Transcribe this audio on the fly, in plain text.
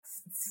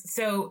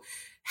So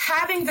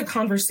having the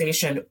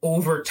conversation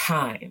over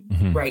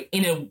time, right,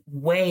 in a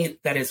way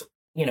that is,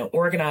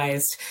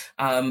 organized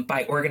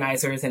by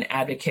organizers and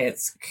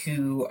advocates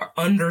who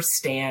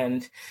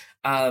understand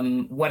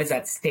what is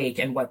at stake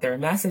and what their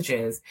message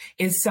is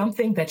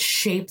something that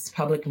shapes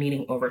public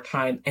meaning over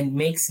time and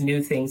makes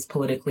new things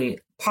politically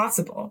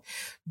possible.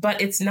 But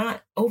it's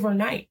not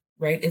overnight,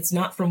 right? It's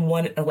not from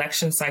one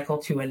election cycle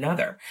to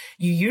another.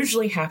 You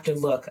usually have to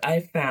look,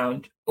 I've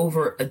found,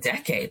 over a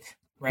decade,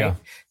 right,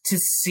 to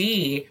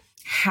see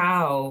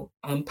how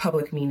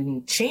public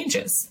meaning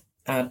changes.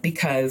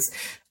 Because,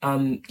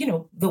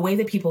 the way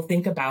that people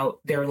think about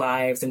their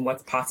lives and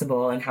what's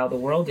possible and how the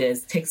world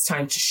is takes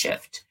time to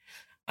shift.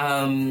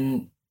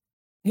 And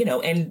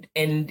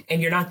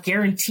you're not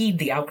guaranteed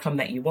the outcome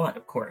that you want,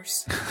 of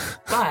course,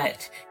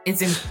 but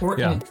it's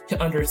important to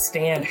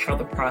understand how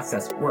the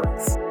process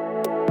works.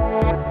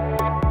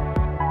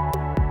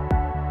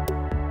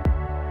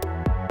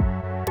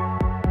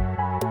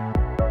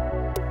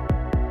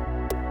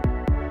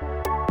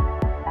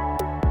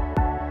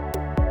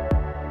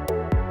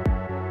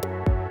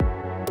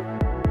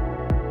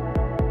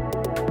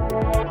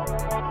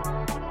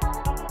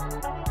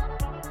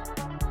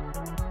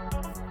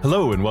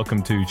 Hello and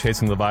welcome to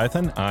Chasing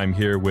Leviathan. I'm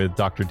here with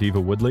Dr.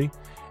 Diva Woodley,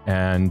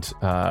 and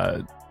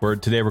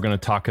today we're going to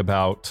talk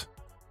about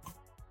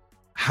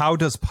how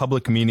does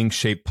public meaning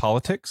shape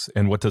politics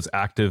and what does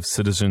active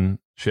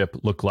citizenship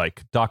look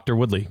like. Dr.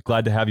 Woodley,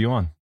 glad to have you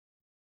on.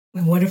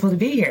 Wonderful to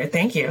be here.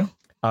 Thank you.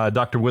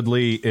 Dr.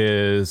 Woodley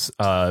is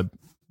a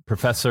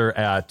professor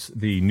at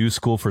the New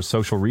School for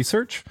Social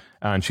Research,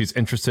 and she's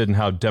interested in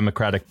how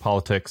democratic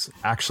politics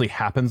actually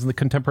happens in the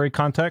contemporary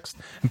context.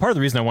 And part of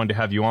the reason I wanted to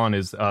have you on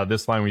is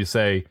this line where you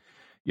say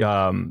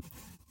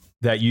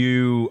that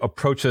you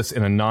approach this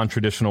in a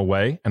non-traditional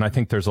way. And I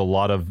think there's a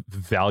lot of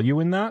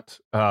value in that.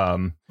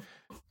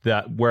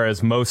 That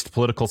whereas most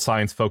political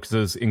science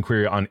focuses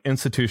inquiry on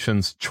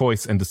institutions,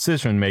 choice, and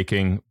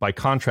decision-making, by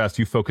contrast,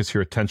 you focus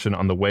your attention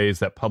on the ways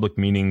that public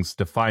meanings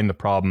define the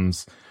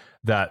problems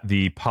that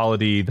the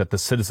polity, that the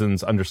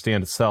citizens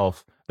understand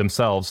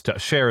themselves to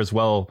share, as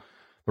well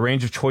the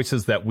range of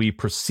choices that we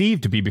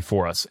perceive to be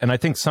before us. And I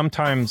think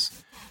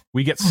sometimes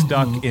we get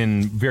stuck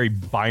in very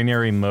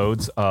binary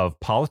modes of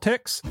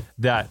politics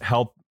that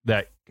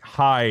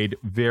hide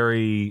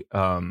very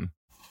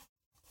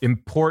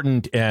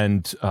important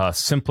and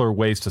simpler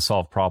ways to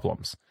solve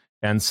problems.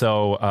 And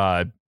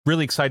so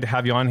really excited to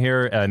have you on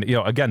here. And,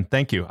 again,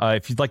 thank you.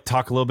 If you'd like to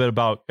talk a little bit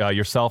about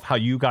yourself, how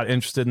you got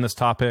interested in this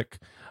topic,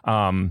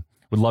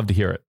 would love to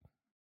hear it.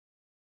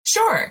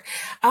 Sure.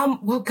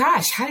 Well,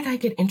 gosh, how did I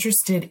get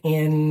interested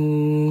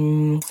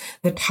in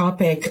the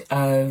topic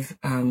of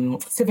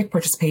civic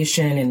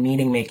participation and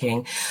meaning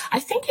making? I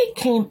think it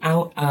came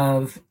out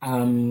of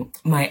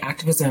my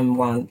activism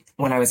when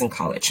I was in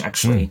college,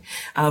 actually.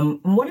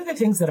 One of the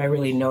things that I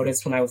really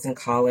noticed when I was in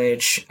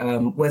college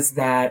was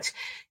that,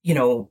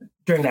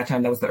 during that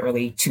time, that was the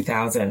early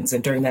 2000s.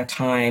 And during that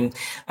time,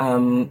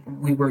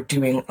 we were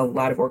doing a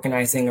lot of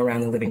organizing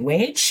around the living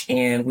wage,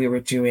 and we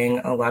were doing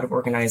a lot of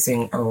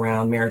organizing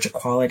around marriage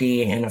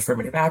equality and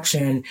affirmative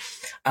action,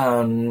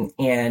 and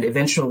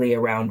eventually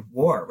around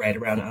war, right,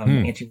 around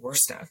anti-war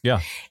stuff. Yeah.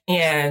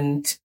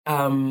 And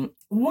one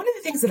of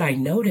the things that I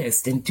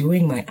noticed in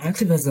doing my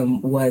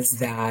activism was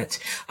that,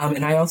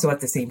 and I also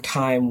at the same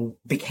time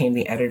became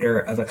the editor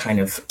of a kind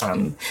of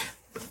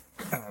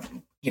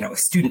a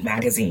student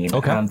magazine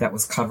that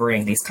was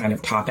covering these kind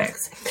of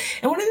topics.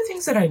 And one of the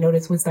things that I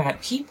noticed was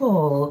that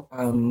people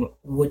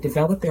would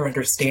develop their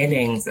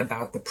understandings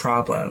about the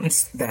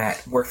problems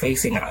that were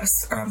facing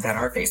us, that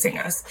are facing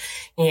us.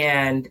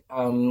 And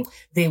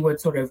they would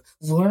sort of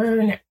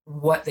learn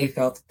what they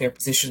felt that their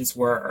positions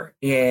were,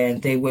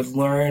 and they would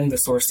learn the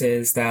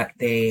sources that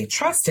they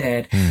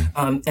trusted.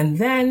 And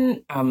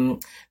then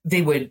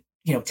they would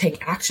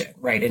take action,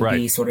 right, and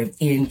be sort of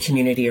in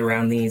community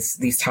around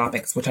these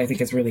topics, which I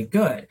think is really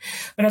good.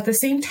 But at the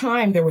same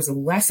time, there was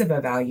less of a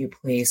value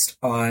placed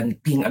on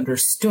being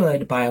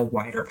understood by a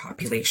wider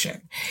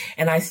population.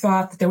 And I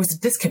thought that there was a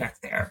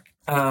disconnect there.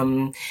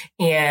 And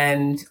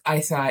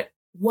I thought,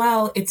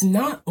 well, it's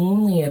not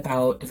only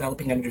about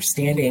developing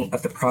understanding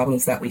of the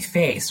problems that we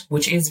face,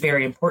 which is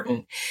very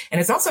important.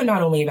 And it's also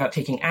not only about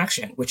taking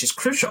action, which is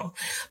crucial,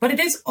 but it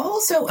is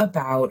also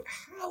about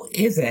how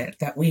is it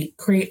that we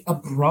create a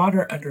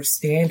broader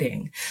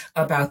understanding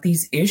about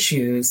these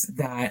issues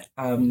that,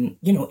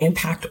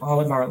 impact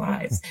all of our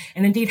lives.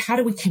 And indeed, how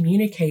do we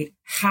communicate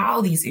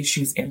how these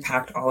issues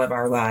impact all of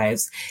our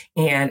lives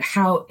and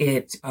how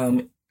it,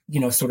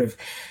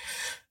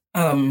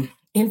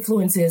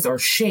 influences or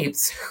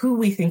shapes who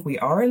we think we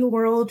are in the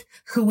world,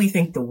 who we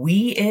think the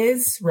we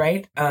is,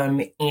 right?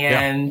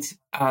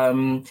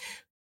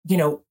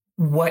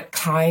 what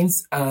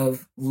kinds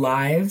of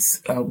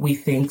lives we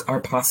think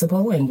are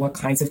possible and what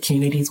kinds of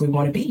communities we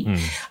want to be.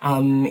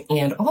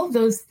 And all of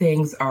those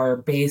things are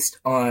based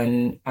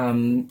on,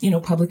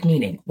 public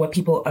meaning, what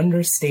people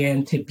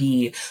understand to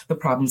be the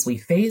problems we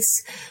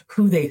face,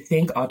 who they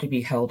think ought to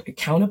be held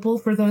accountable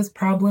for those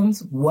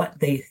problems, what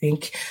they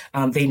think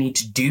they need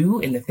to do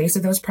in the face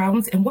of those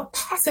problems, and what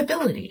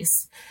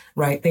possibilities,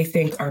 right, they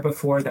think are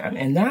before them.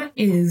 And that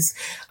is,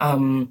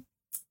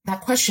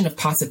 that question of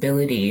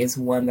possibility is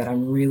one that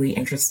I'm really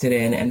interested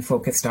in and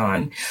focused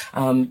on,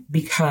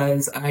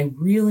 because I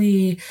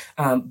really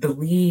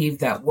believe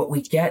that what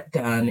we get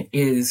done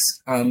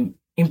is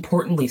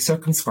importantly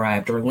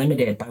circumscribed or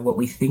limited by what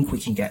we think we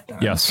can get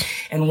done. Yes.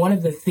 And one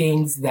of the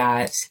things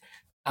that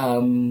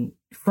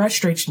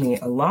frustrates me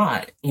a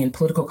lot in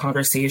political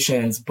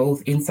conversations,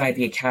 both inside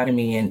the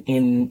academy and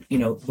in,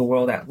 the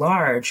world at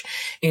large,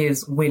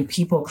 is when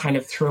people kind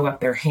of throw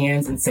up their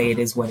hands and say it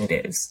is what it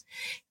is.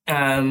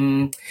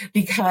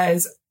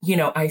 Because,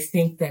 I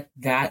think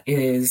that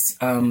is,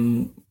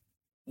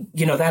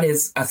 that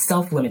is a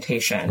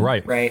self-limitation,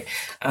 right?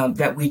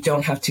 That we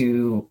don't have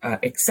to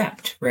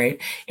accept,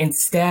 right?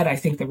 Instead, I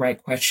think the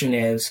right question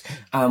is,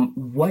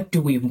 what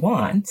do we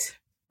want,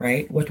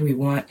 right? What do we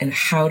want, and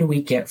how do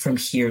we get from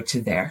here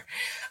to there?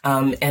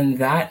 And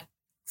that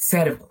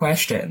set of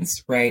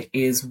questions, right,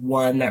 is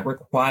one that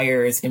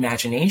requires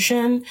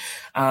imagination,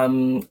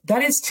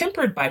 that is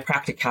tempered by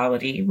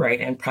practicality, right,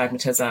 and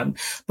pragmatism,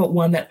 but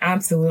one that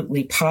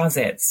absolutely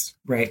posits,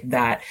 right,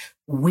 that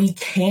we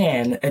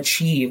can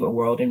achieve a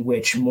world in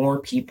which more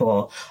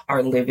people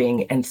are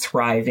living and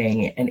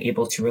thriving and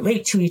able to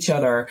relate to each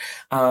other,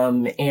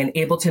 and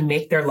able to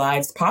make their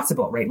lives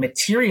possible, right?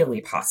 Materially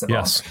possible.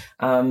 Yes.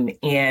 And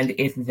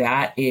if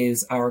that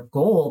is our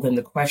goal,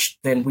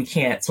 then we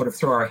can't sort of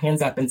throw our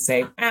hands up and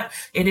say,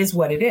 it is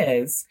what it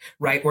is,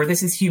 right? Or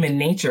this is human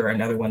nature.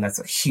 Another one that's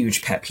a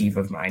huge pet peeve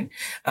of mine.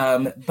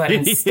 But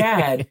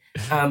instead,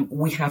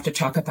 we have to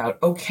talk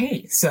about,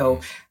 okay, so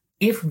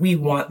if we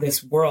want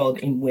this world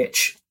in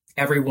which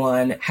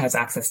everyone has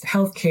access to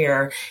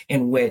healthcare,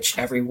 in which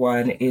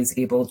everyone is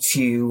able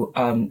to,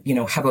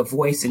 have a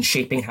voice in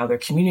shaping how their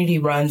community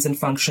runs and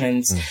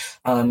functions,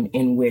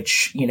 in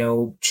which,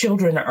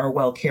 children are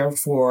well cared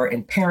for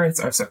and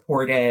parents are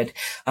supported,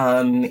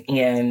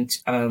 and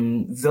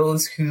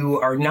those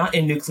who are not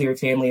in nuclear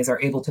families are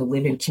able to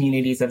live in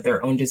communities of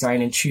their own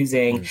design and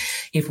choosing.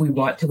 If we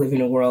want to live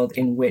in a world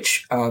in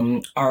which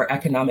our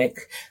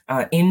economic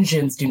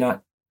engines do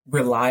not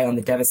rely on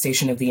the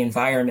devastation of the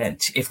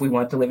environment, if we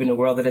want to live in a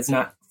world that is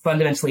not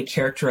fundamentally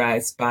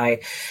characterized by,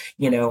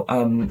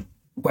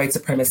 white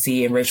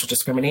supremacy and racial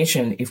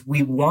discrimination, if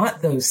we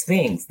want those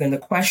things, then the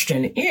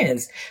question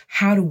is,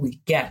 how do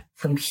we get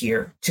from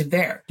here to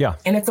there? Yeah.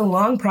 And it's a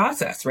long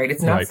process, right?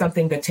 It's not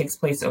something that takes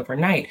place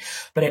overnight,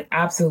 but it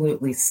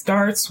absolutely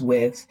starts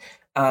with,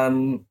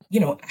 having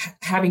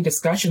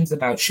discussions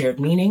about shared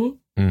meaning,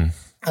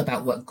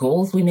 about what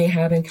goals we may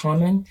have in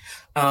common,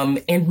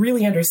 and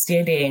really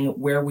understanding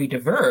where we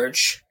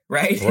diverge,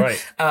 right?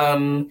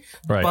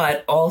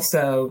 But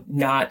also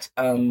not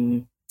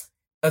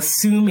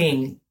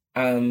assuming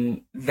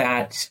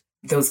that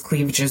those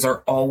cleavages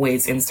are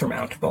always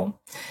insurmountable,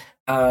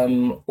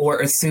 or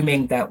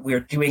assuming that we're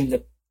doing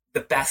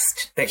the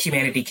best that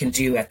humanity can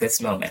do at this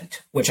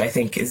moment, which I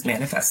think is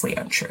manifestly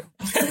untrue.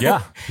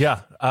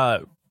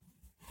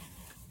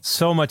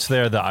 So much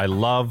there that I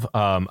love.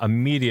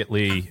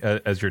 Immediately,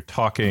 as you're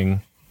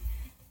talking,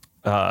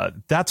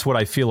 that's what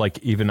I feel like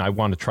even I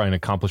want to try and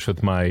accomplish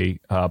with my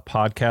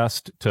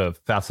podcast, to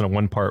fasten on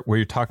one part where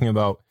you're talking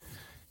about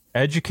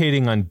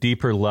educating on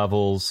deeper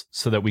levels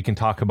so that we can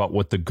talk about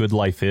what the good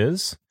life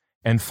is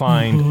and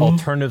find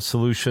alternative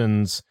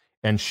solutions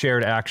and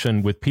shared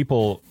action with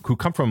people who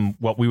come from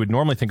what we would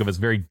normally think of as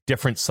very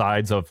different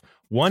sides of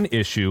one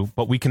issue,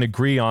 but we can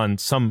agree on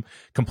some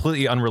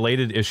completely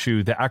unrelated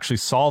issue that actually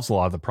solves a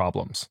lot of the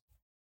problems.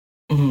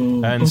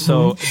 And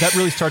so that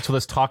really starts with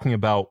us talking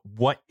about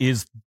what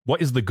is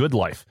the good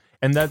life.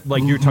 And that,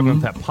 like you're talking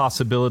about that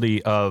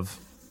possibility of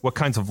what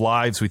kinds of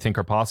lives we think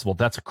are possible.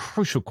 That's a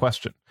crucial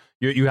question.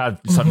 You had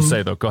something to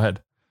say, though. Go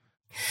ahead.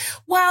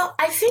 Well,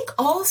 I think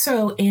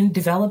also in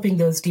developing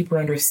those deeper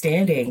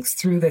understandings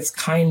through this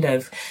kind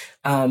of,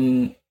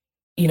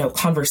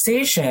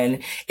 conversation,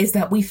 is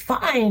that we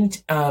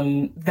find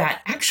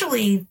that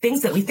actually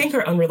things that we think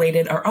are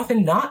unrelated are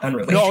often not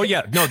unrelated. Oh,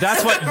 yeah. No,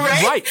 that's what.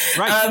 right.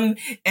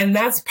 And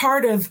that's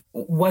part of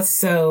what's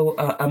so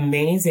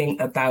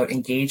amazing about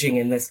engaging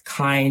in this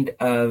kind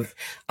of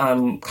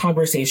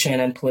conversation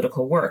and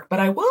political work. But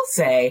I will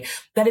say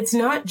that it's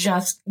not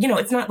just,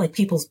 it's not like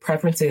people's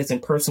preferences and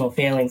personal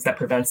failings that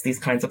prevents these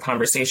kinds of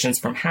conversations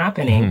from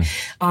happening.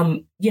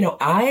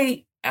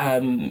 I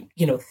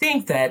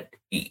think that,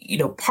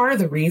 part of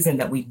the reason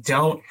that we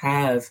don't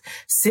have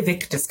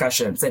civic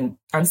discussions, and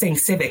I'm saying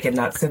civic and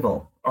not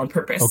civil on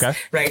purpose,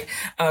 right?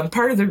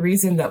 Part of the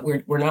reason that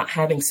we're not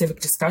having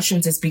civic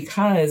discussions is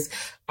because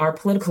our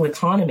political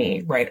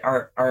economy, right,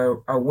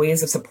 our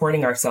ways of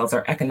supporting ourselves,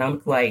 our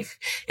economic life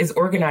is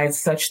organized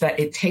such that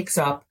it takes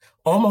up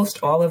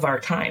almost all of our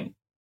time.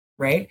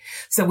 right?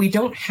 So we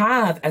don't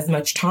have as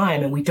much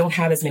time and we don't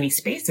have as many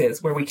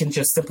spaces where we can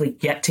just simply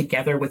get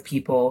together with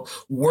people,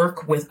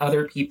 work with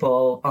other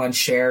people on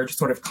shared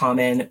sort of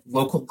common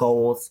local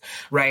goals,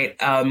 right?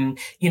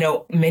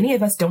 Many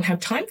of us don't have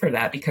time for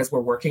that because we're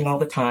working all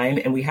the time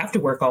and we have to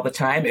work all the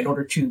time in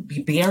order to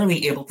be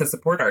barely able to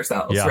support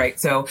ourselves, right?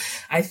 So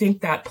I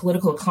think that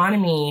political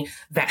economy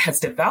that has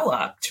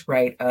developed,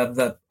 right, of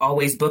the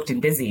always booked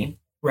and busy,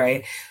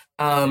 right,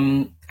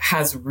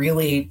 has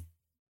really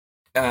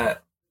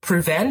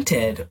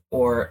prevented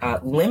or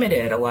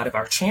limited a lot of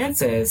our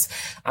chances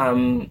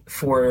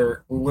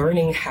for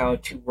learning how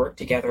to work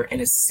together in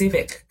a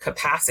civic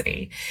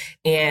capacity.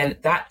 And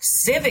that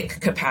civic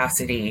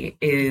capacity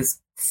is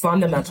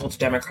fundamental to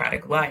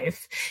democratic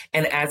life.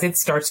 And as it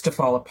starts to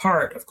fall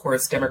apart, of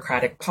course,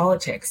 democratic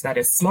politics, that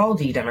is small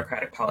d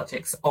democratic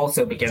politics,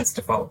 also begins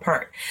to fall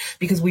apart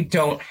because we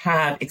don't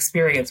have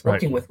experience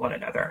working with one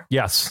another.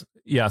 Yes.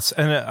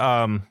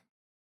 And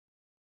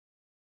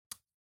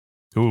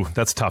ooh,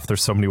 that's tough.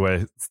 There's so many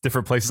ways,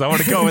 different places I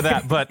want to go with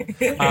that. But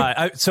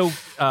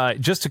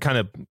just to kind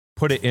of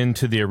put it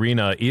into the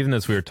arena, even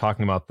as we were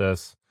talking about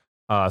this,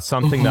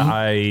 something that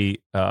I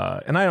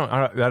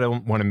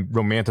don't want to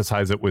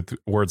romanticize it with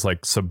words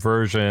like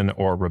subversion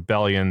or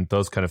rebellion,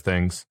 those kind of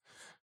things.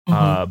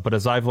 But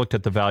as I've looked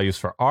at the values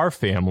for our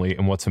family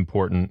and what's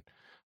important,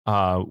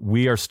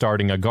 we are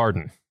starting a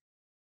garden.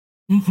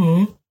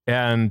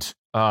 And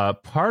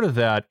part of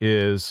that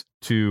is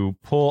to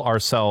pull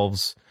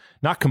ourselves,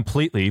 not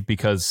completely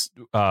because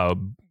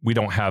we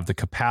don't have the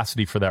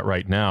capacity for that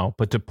right now,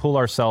 but to pull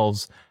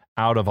ourselves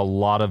out of a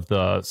lot of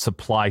the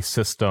supply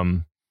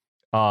system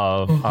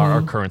of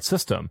our current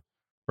system,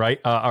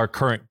 right? Our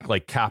current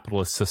like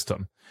capitalist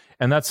system.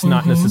 And that's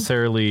not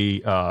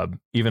necessarily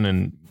even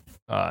in,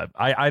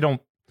 I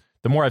don't,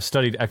 the more I've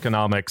studied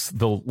economics,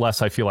 the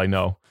less I feel I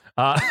know.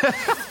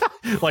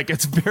 Like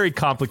it's very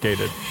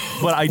complicated,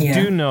 but I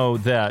do know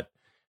that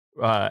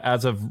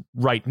as of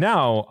right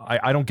now,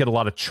 I don't get a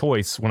lot of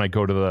choice when I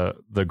go to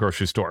the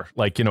grocery store.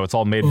 Like, it's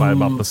all made by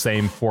about the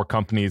same 4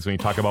 companies when you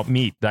talk about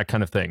meat, that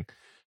kind of thing.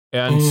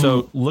 And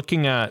so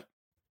looking at,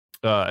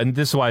 and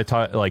this is why I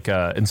taught,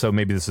 and so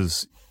maybe this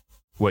is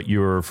what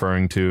you were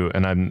referring to.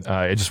 And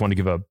I just want to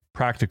give a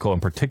practical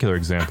and particular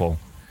example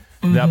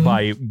that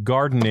by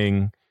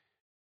gardening,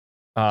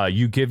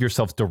 you give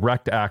yourself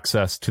direct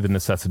access to the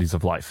necessities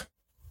of life.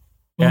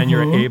 And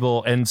you're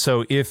able, and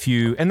so if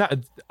you, and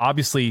that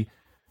obviously,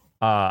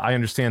 I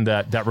understand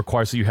that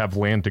requires that you have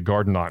land to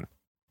garden on,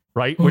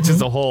 right? Which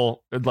is a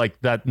whole, like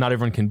that, not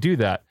everyone can do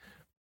that.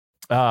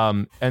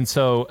 And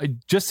so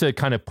just to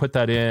kind of put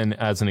that in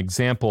as an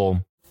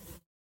example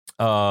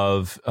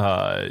of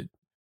an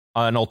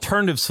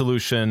alternative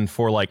solution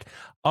for like,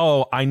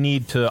 oh, I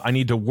need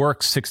to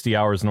work 60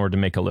 hours in order to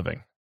make a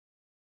living.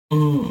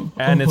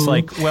 And it's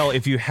like, well,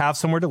 if you have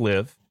somewhere to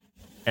live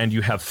and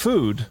you have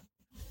food,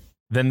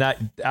 then that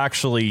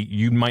actually,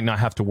 you might not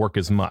have to work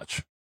as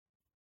much.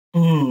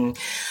 Yeah,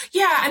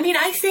 I mean,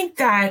 I think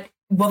that,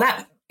 well,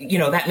 that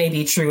may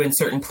be true in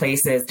certain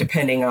places,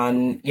 depending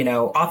on,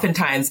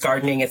 oftentimes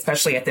gardening,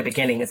 especially at the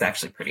beginning, is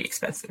actually pretty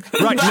expensive.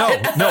 Right.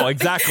 No,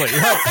 exactly.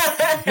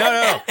 Right.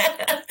 No.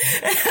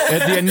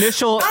 The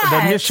initial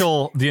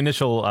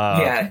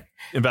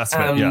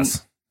investment.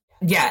 Yes.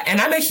 Yeah. And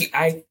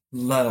I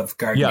love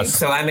gardening. Yes.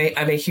 So I'm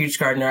a huge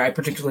gardener. I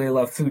particularly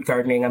love food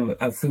gardening. I'm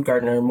a food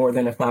gardener more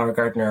than a flower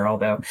gardener,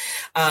 although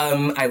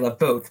I love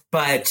both.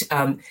 But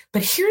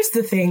here's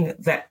the thing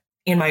that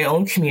in my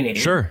own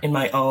community, in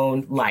my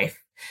own life,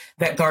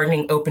 that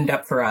gardening opened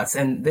up for us.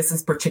 And this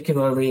is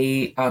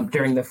particularly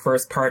during the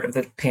first part of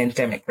the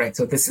pandemic, right?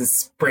 So this is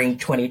spring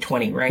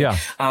 2020, right? Yeah.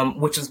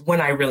 Which is when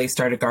I really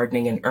started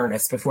gardening in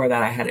earnest. Before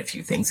that, I had a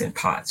few things in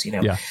pots,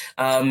 Yeah.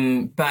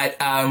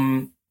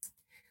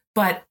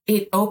 But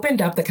it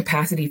opened up the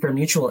capacity for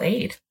mutual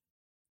aid,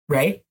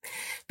 right?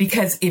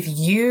 Because if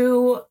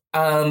you,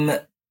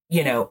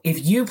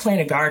 if you plant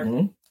a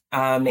garden,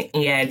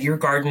 and your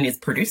garden is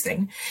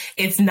producing,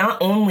 it's not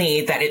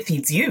only that it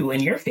feeds you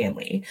and your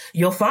family.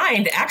 You'll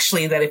find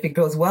actually that if it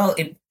goes well,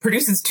 it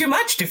produces too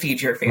much to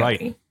feed your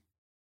family.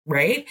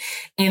 Right.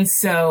 And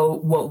so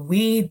what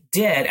we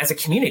did as a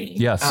community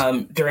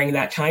during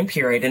that time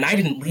period, and I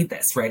didn't lead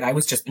this, right? I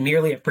was just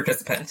merely a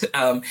participant.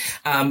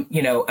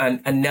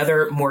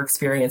 Another more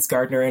experienced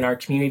gardener in our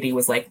community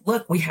was like,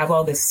 look, we have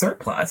all this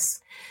surplus.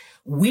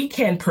 We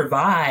can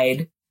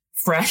provide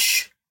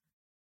fresh,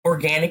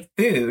 organic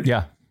food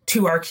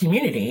to our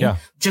community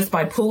just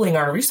by pooling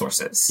our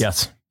resources.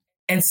 Yes.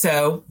 And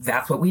so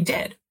that's what we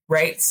did.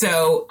 Right.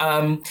 So,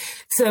 and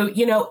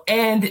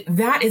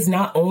that is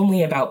not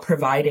only about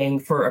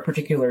providing for a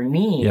particular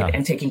need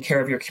and taking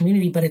care of your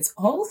community, but it's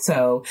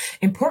also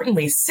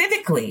importantly,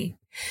 civically,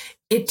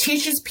 it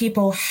teaches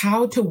people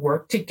how to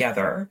work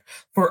together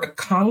for a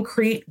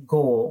concrete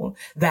goal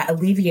that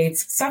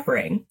alleviates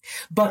suffering.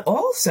 But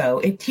also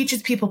it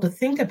teaches people to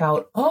think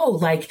about,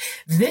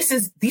 these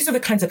are the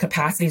kinds of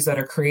capacities that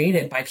are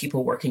created by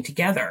people working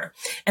together.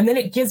 And then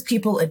it gives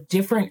people a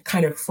different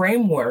kind of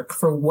framework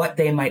for what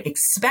they might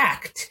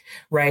expect,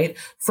 right,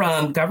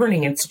 from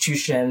governing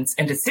institutions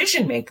and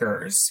decision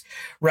makers,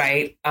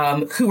 right,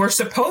 who are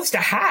supposed to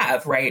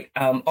have, right,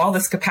 all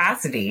this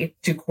capacity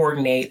to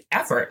coordinate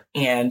effort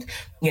and,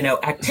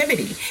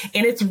 activity.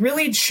 And it's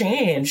really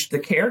changed the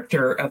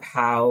character of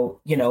how,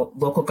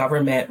 local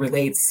government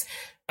relates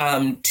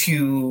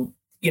to,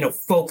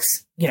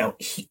 folks,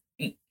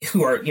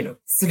 who are,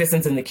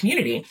 citizens in the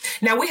community.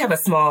 Now we have a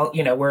small,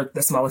 we're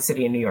the smallest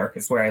city in New York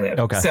is where I live.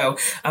 Okay. So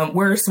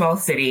we're a small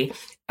city.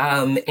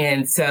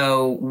 And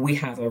so we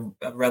have a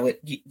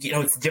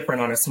it's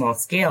different on a small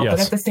scale, yes.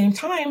 But at the same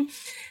time,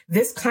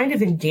 this kind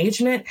of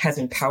engagement has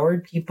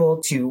empowered people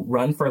to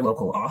run for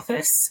local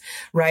office,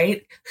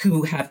 right?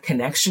 Who have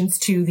connections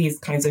to these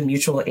kinds of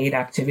mutual aid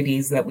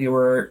activities that we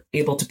were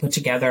able to put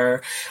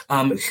together,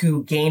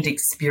 who gained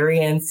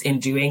experience in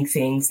doing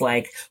things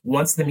like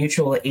once the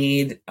mutual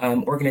aid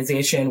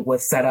organization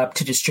was set up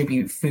to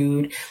distribute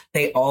food,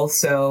 they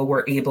also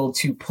were able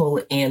to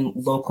pull in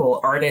local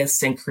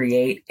artists and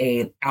create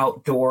an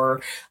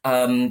outdoor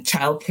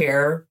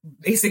childcare,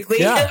 basically,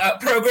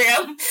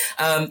 program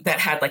that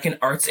had like an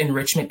arts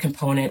enrichment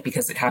component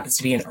because it happens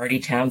to be an arty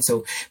town.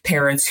 So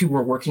parents who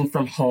were working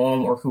from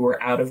home or who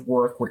were out of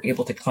work were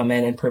able to come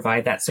in and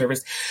provide that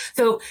service.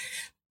 So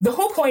the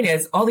whole point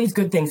is all these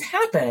good things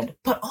happened,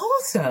 but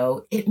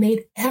also it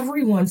made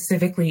everyone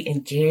civically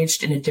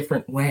engaged in a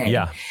different way.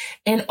 Yeah.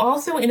 And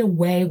also in a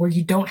way where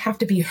you don't have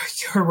to be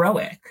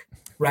heroic,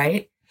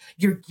 right?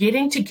 You're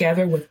getting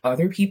together with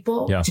other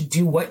people to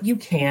do what you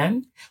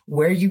can,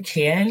 where you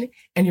can,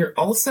 and you're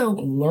also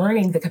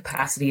learning the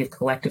capacity of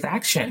collective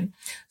action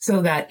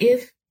so that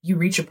if you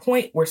reach a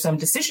point where some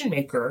decision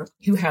maker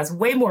who has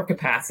way more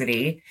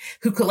capacity,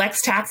 who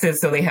collects taxes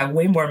so they have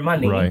way more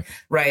money,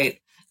 right,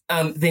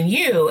 than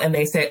you, and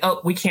they say,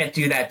 oh, we can't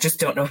do that, just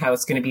don't know how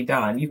it's going to be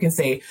done. You can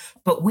say,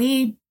 but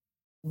we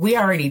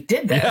already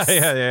did this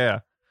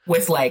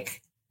with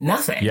like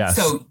nothing. Yes.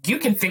 So you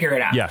can figure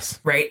it out. Yes.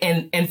 Right.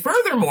 And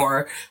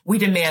furthermore, we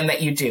demand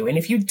that you do. And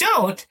if you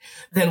don't,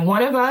 then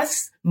one of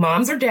us,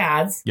 moms or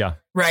dads. Yeah.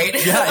 Right.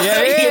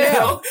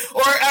 Or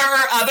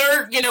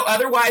other,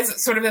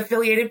 otherwise sort of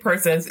affiliated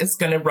persons is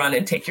going to run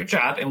and take your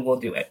job and we'll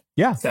do it.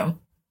 Yeah. So,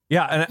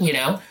 yeah.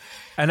 And,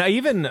 and I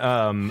even,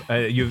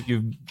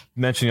 you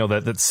mentioned,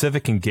 that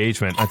civic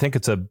engagement, I think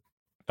it's a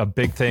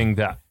big thing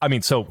that,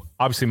 so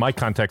obviously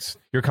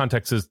your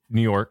context is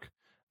New York.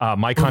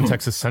 My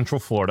context is Central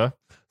Florida.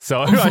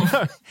 So,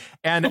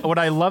 and what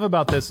I love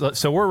about this,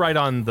 so we're right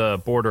on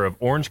the border of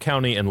Orange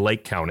County and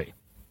Lake County.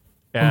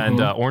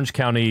 And Orange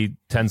County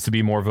tends to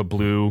be more of a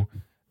blue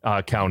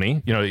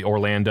county,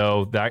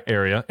 Orlando, that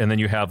area. And then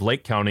you have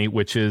Lake County,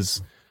 which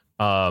is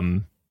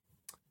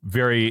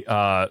very,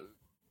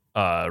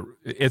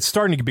 it's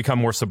starting to become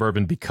more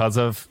suburban because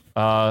of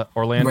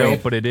Orlando,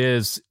 but it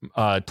is,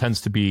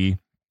 tends to be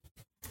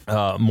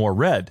more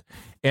red.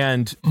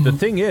 And the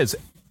thing is,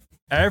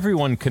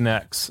 everyone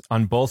connects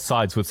on both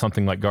sides with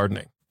something like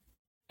gardening.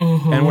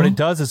 And what it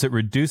does is it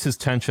reduces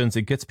tensions.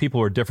 It gets people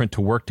who are different to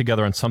work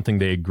together on something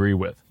they agree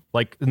with.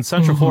 Like in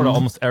Central Florida,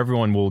 almost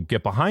everyone will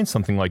get behind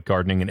something like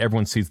gardening and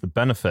everyone sees the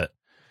benefit.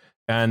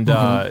 And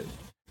I'm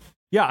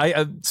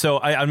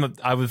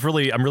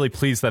really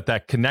pleased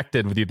that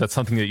connected with you. That's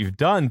something that you've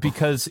done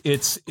because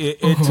it's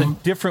a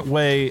different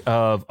way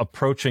of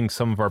approaching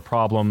some of our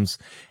problems.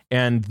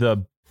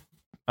 And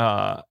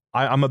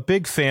I'm a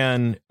big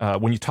fan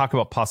when you talk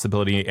about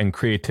possibility and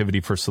creativity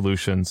for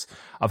solutions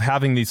of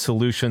having these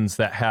solutions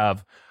that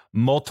have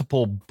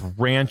multiple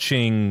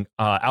branching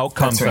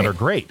outcomes that are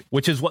great,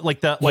 which is what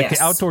the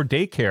outdoor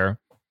daycare.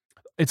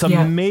 It's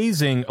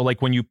amazing.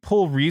 Like when you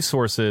pull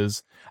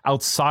resources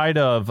outside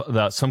of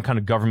some kind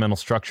of governmental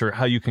structure,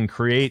 how you can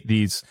create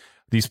these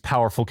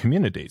powerful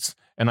communities.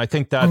 And I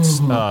think that's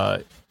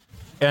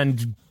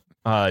and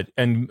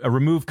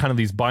remove kind of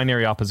these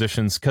binary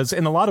oppositions, because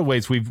in a lot of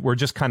ways we're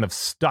just kind of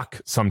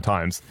stuck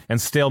sometimes and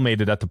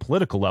stalemated at the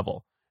political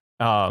level.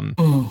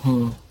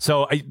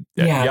 So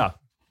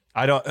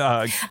I don't.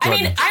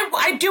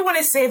 I do want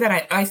to say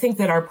that I think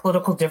that our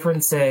political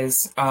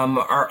differences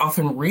are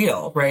often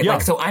real, right? Yeah.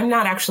 Like, so I'm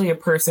not actually a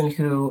person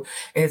who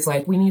is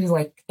like, we need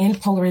to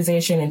end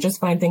polarization and just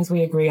find things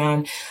we agree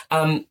on.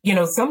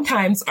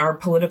 Sometimes our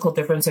political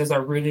differences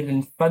are rooted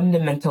in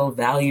fundamental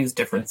values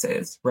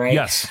differences, right?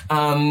 Yes.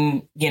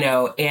 And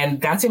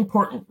that's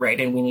important,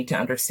 right? And we need to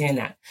understand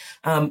that.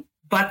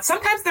 But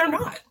sometimes they're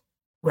not,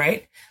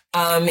 right?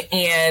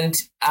 And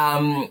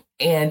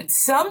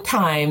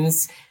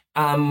sometimes,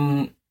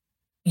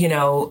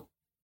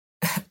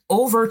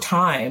 over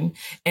time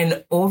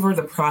and over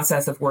the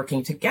process of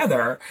working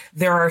together,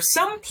 there are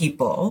some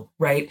people,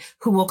 right,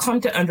 who will come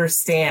to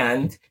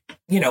understand,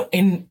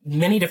 in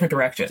many different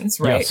directions,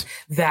 right,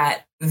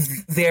 that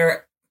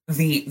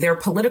their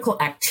political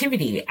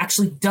activity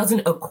actually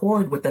doesn't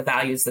accord with the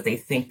values that they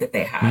think that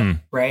they have,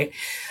 right?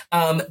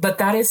 But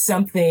that is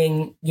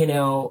something,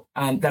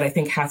 that I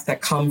think has to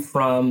come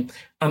from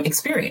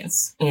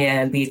experience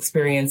and the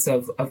experience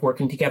of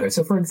working together.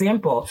 So, for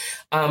example,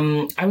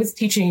 I was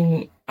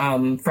teaching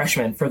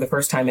freshmen for the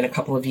first time in a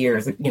couple of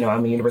years.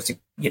 I'm a university.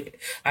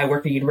 I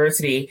work at a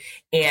university,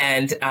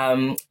 and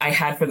I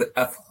had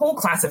a whole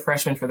class of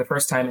freshmen for the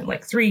first time in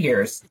like 3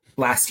 years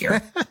last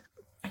year.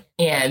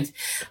 And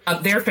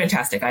they're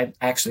fantastic. I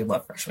actually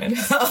love freshmen.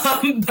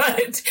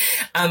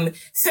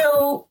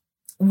 So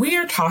we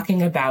are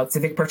talking about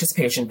civic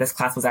participation. This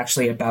class was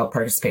actually about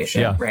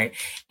participation, right?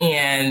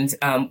 And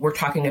we're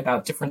talking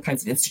about different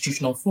kinds of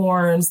institutional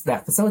forms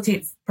that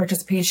facilitate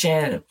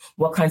participation,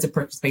 what kinds of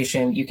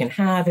participation you can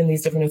have in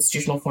these different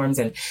institutional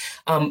forms.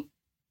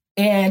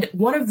 And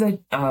one of the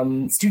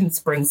students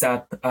brings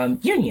up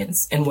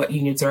unions and what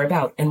unions are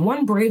about. And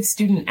one brave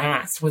student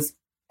asked was,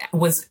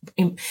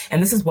 and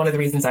this is one of the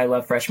reasons I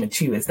love freshmen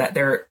too, is that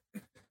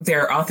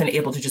they're often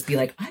able to just be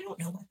like, I don't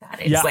know what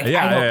that is.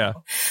 I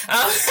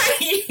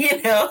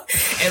don't know.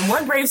 And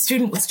one brave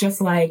student was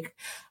just like,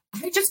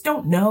 I just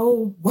don't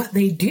know what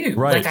they do.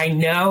 Right. Like, I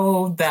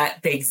know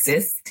that they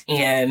exist,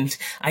 and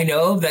I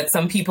know that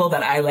some people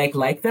that I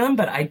like them,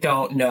 but I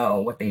don't know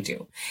what they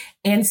do.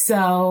 And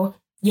so,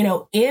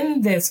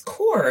 in this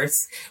course,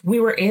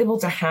 we were able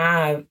to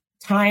have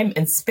time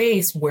and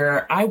space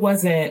where I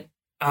wasn't,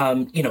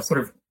 sort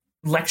of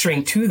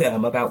lecturing to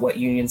them about what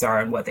unions are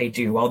and what they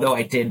do, although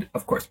I did,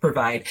 of course,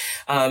 provide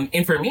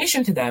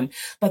information to them.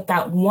 But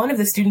that one of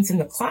the students in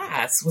the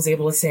class was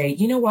able to say,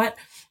 you know what?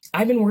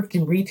 I've been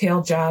working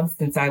retail jobs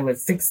since I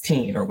was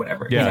 16 or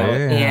whatever.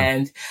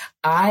 And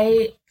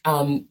I,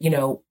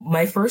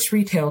 my first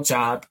retail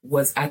job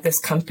was at this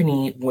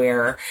company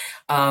where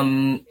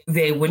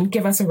they wouldn't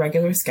give us a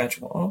regular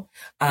schedule.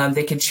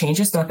 They could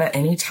change us stuff at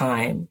any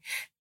time.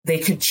 They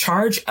could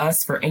charge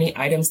us for any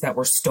items that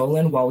were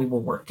stolen while we were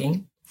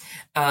working.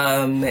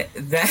 I'm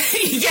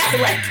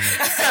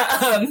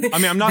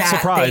not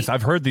surprised.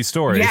 I've heard these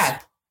stories. Yeah.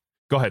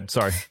 Go ahead.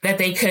 Sorry. That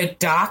they could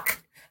dock,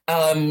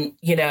 our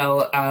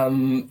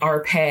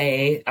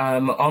pay,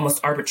 almost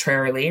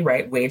arbitrarily,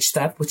 right? Wage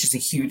theft, which is a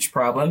huge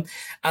problem.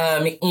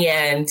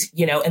 And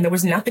there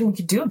was nothing we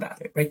could do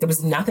about it, right? There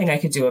was nothing I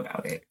could do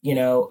about it,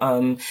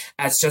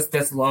 as just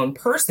this lone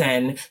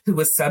person who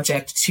was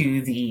subject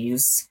to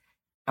these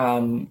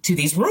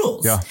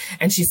rules. Yeah.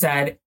 And she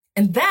said,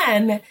 and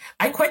then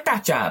I quit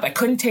that job. I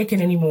couldn't take it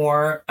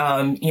anymore,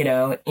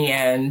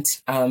 and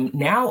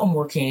now I'm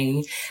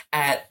working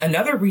at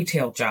another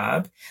retail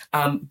job,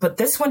 but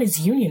this one is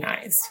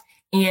unionized.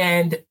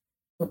 And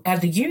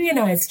at the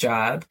unionized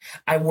job,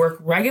 I work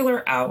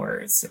regular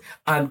hours,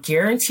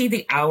 guarantee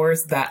the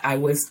hours that I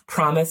was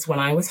promised when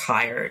I was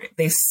hired.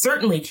 They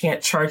certainly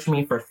can't charge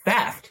me for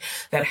theft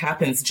that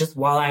happens just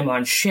while I'm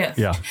on shift,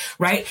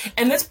 right?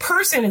 And this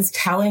person is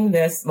telling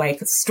this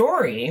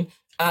story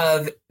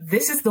of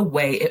this is the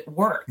way it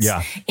works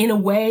in a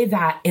way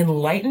that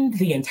enlightened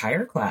the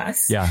entire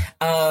class.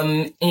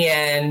 But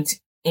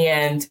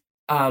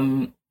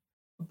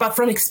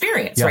from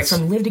experience, right?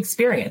 From lived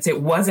experience.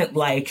 It wasn't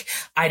like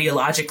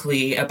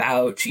ideologically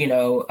about,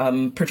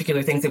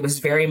 particular things. It was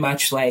very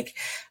much like,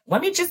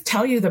 let me just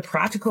tell you the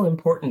practical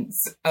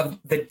importance of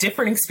the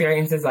different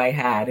experiences I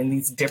had in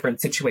these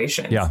different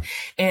situations.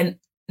 And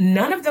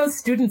none of those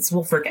students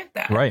will forget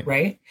that,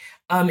 right?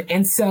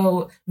 And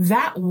so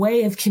that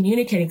way of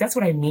communicating, that's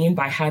what I mean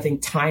by having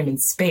time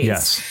and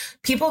space.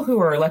 People who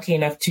are lucky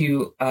enough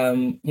to,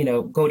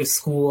 go to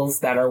schools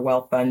that are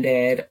well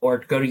funded or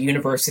go to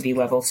university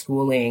level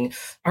schooling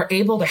are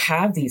able to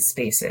have these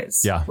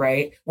spaces,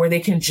 right? Where they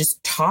can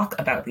just talk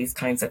about these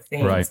kinds of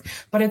things.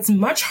 But it's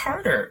much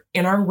harder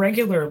in our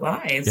regular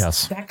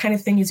lives. That kind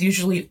of thing is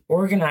usually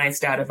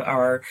organized out of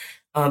our,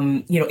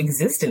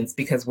 existence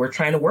because we're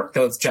trying to work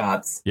those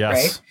jobs,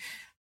 right?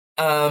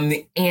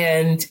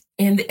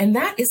 And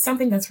that is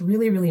something that's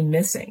really, really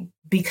missing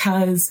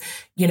because,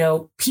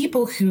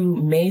 people who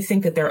may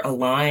think that they're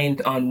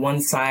aligned on one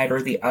side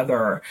or the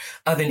other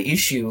of an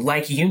issue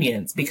like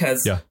unions,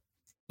 because,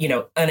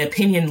 an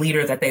opinion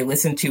leader that they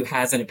listen to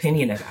has an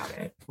opinion about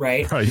it,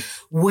 right?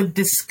 Would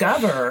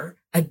discover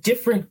a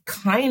different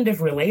kind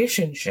of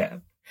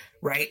relationship,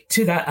 right,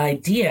 to that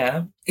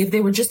idea if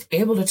they were just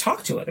able to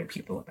talk to other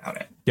people about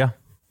it.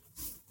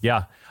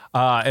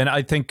 And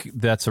I think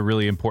that's a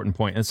really important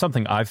point. And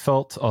something I've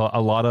felt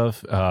a lot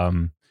of,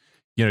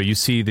 you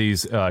see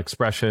these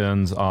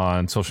expressions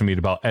on social media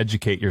about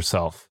educate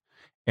yourself.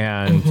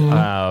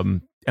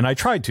 And and I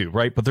tried to,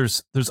 right? But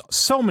there's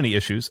so many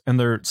issues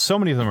and so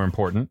many of them are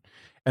important.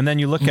 And then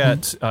you look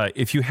at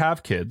if you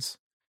have kids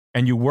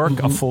and you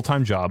work a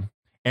full-time job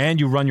and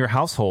you run your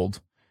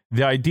household,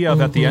 the idea of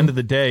at the end of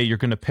the day, you're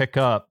going to pick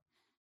up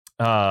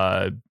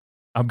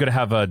I'm going to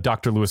have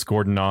Dr. Lewis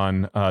Gordon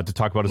on to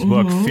talk about his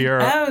book,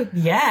 Fear. Oh,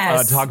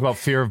 yes. Talk about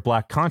Fear of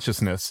Black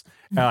Consciousness.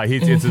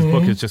 His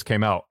book has just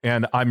came out.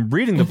 And I'm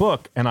reading the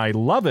book, and I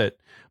love it.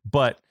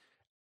 But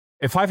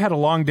if I've had a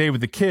long day with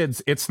the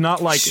kids, it's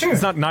not like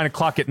it's not 9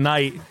 o'clock at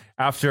night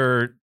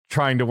after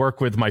trying to work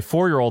with my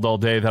 4-year-old all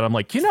day that I'm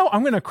like,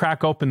 I'm going to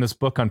crack open this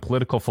book on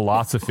political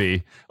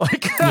philosophy.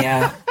 Like,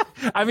 yeah.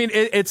 I mean,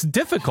 it's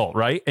difficult,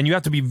 right? And you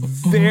have to be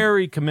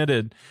very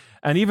committed.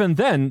 And even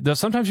then,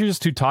 sometimes you're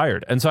just too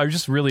tired. And so I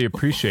just really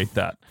appreciate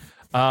that.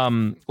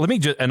 And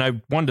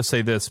I wanted to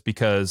say this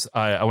because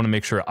I want to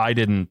make sure I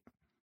didn't,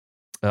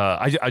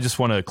 I just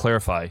want to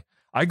clarify.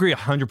 I agree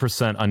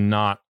 100% on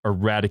not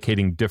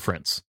eradicating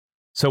difference.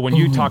 So when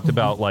you talked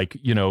about like,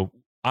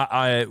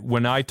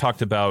 when I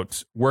talked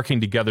about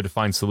working together to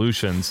find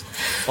solutions,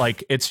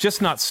 like it's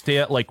just not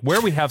like where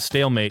we have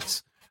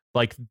stalemates,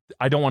 like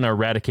I don't want to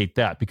eradicate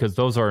that because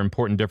those are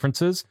important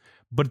differences.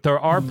 But there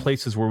are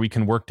places where we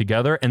can work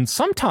together. And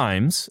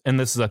sometimes, and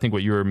this is, I think,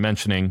 what you were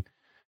mentioning,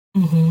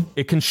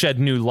 it can shed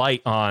new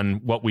light on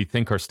what we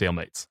think are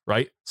stalemates,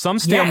 right? Some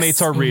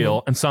stalemates are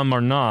real and some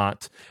are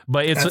not.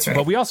 But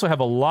but we also have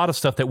a lot of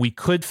stuff that we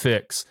could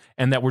fix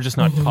and that we're just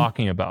not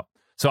talking about.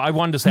 So I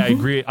wanted to say I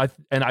agree,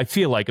 and I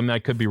feel like, I mean, I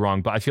could be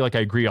wrong, but I feel like I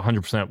agree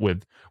 100%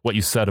 with what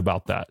you said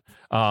about that.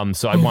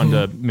 So I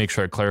wanted to make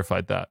sure I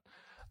clarified that.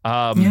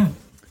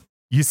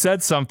 You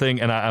said something,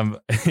 and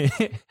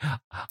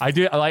I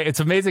do like. It's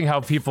amazing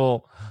how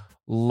people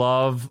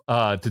love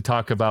to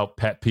talk about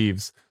pet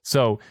peeves.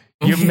 So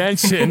you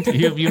mentioned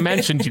you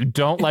mentioned you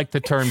don't like the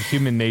term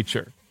human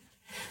nature.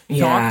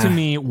 Talk to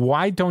me.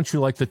 Why don't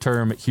you like the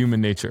term human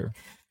nature?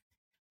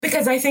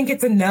 Because I think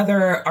it's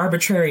another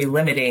arbitrary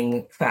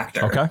limiting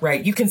factor,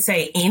 right? You can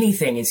say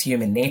anything is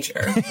human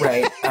nature,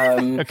 right?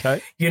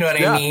 You know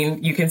what I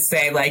mean? You can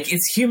say like,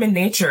 it's human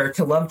nature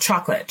to love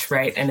chocolate,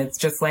 right? And it's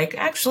just like,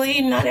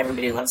 actually, not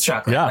everybody loves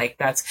chocolate. Like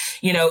that's,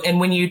 and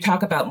when you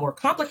talk about more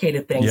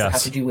complicated things that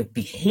have to do with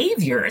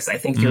behaviors, I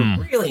think you're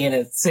really in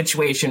a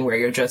situation where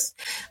you're just,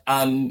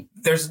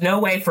 there's no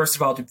way, first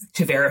of all,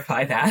 to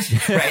verify that,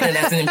 right? And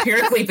as an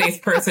empirically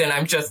based person,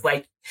 I'm just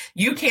like,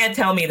 you can't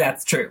tell me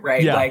that's true,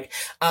 right? Like,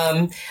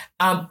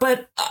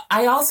 but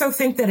I also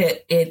think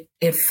that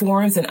it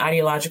forms an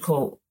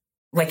ideological,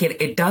 like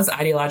it does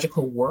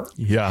ideological work.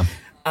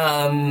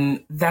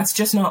 That's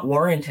just not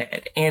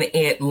warranted, and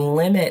it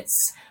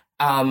limits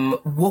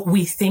what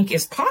we think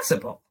is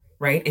possible,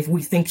 right? If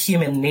we think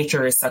human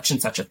nature is such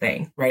and such a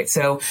thing, right?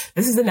 So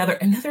this is another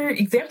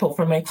example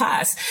from my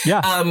class.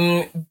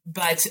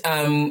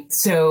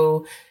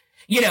 So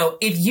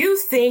if you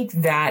think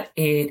that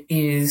it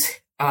is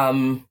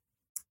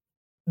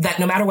that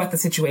no matter what the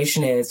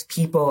situation is,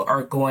 people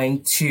are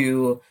going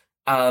to,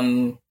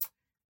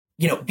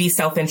 be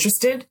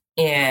self-interested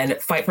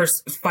and fight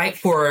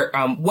for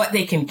what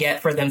they can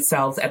get for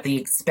themselves at the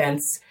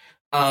expense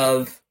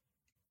of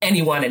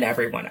anyone and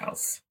everyone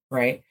else,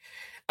 right?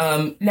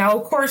 Now,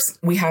 of course,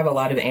 we have a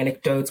lot of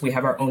anecdotes. We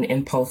have our own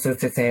impulses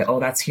to say, oh,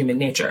 that's human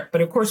nature.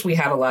 But of course, we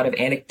have a lot of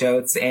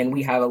anecdotes and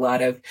we have a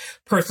lot of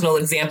personal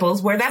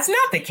examples where that's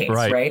not the case,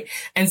 right?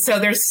 And so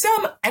there's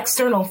some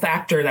external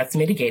factor that's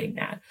mitigating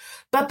that.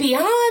 But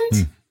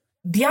beyond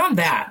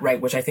that,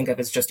 right, which I think of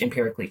as just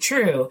empirically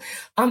true,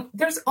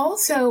 there's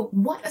also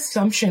what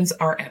assumptions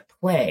are at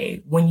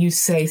play when you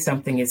say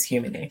something is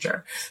human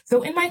nature.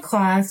 So in my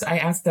class, I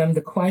asked them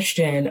the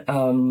question,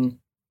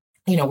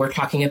 we're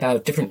talking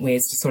about different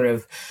ways to sort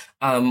of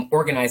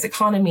organize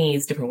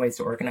economies, different ways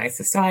to organize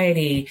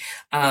society.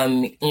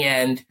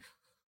 And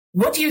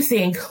what do you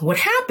think would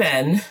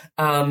happen,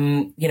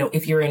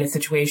 if you're in a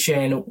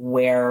situation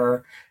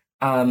where,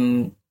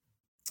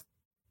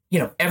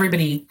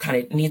 everybody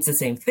kind of needs the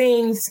same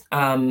things,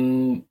 but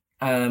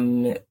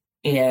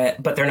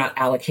they're not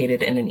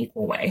allocated in an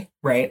equal way,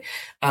 right?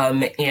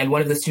 And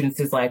one of the students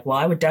is like, well,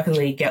 I would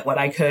definitely get what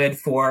I could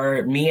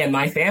for me and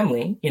my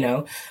family, and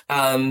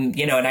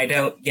I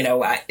don't,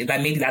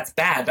 maybe that's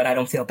bad, but I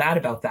don't feel bad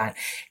about that.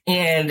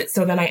 And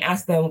so then I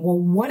asked them, well,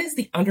 what is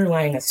the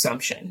underlying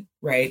assumption,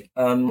 right?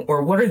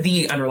 Or what are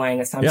the underlying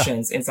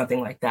assumptions in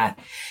something like that?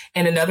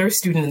 And another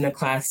student in the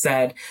class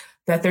said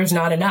that there's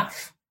not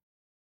enough,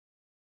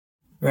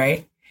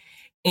 right?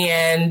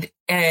 And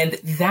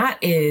that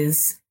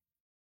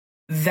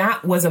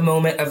was a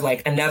moment of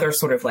like another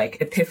sort of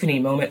like epiphany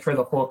moment for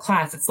the whole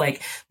class. It's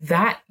like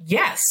that,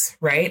 yes,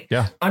 right?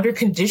 Yeah. Under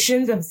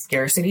conditions of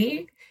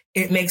scarcity,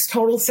 it makes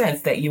total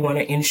sense that you want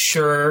to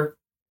ensure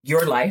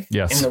your life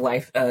and the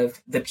life of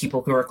the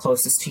people who are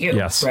closest to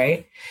you,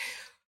 right?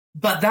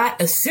 But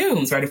that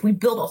assumes, right, if we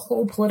build a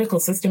whole political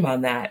system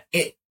on that,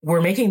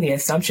 we're making the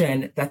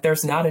assumption that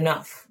there's not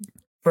enough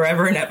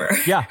forever and ever,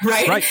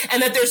 right?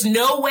 And that there's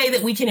no way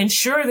that we can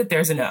ensure that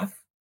there's enough,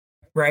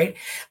 right?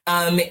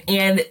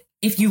 And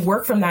if you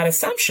work from that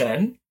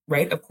assumption,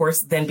 right, of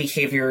course, then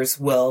behaviors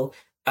will,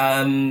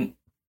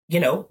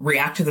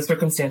 react to the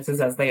circumstances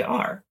as they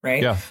are,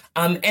 right? Yeah.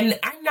 And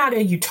I'm not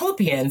a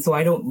utopian, so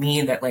I don't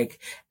mean that like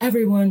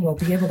everyone will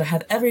be able to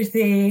have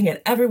everything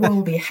and everyone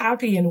will be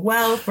happy and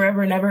well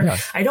forever and ever.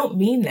 Yes. I don't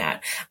mean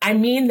that. I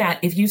mean that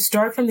if you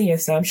start from the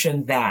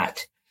assumption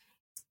that,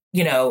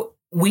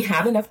 we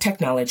have enough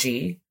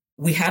technology,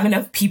 we have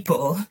enough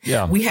people.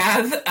 Yeah. We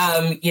have,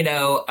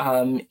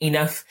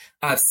 enough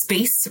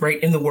space, right,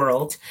 in the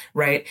world,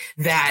 right,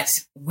 that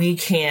we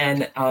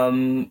can,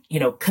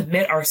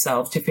 commit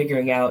ourselves to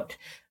figuring out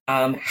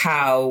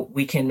how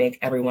we can make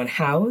everyone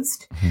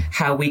housed,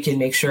 how we can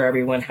make sure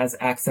everyone has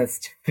access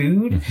to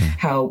food,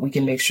 how we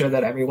can make sure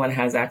that everyone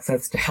has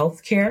access to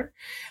health care.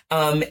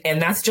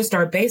 And that's just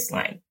our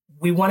baseline.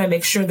 We want to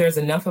make sure there's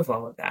enough of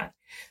all of that.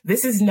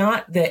 This is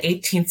not the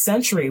 18th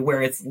century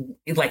where it's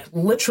like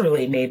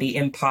literally maybe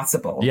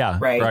impossible. Yeah,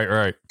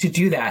 right. To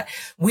do that.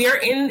 We are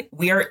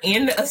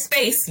in a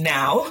space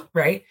now,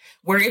 right,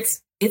 where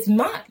it's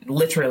not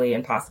literally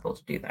impossible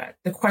to do that.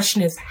 The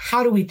question is,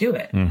 how do we do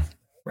it?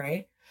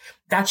 Right?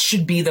 That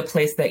should be the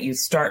place that you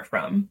start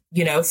from,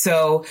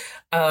 So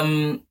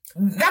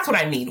that's what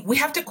I mean. We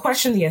have to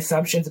question the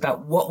assumptions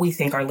about what we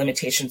think our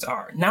limitations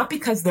are, not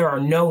because there are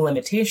no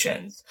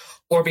limitations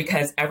or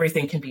because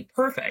everything can be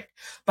perfect,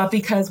 but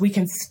because we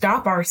can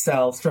stop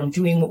ourselves from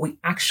doing what we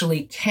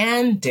actually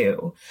can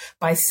do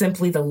by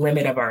simply the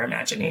limit of our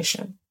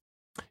imagination.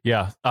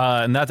 Yeah.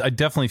 And that I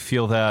definitely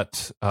feel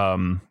that,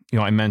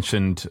 I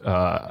mentioned,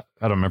 I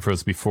don't remember if it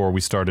was before we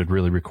started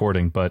really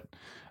recording, but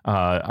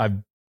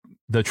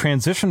the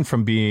transition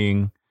from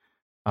being,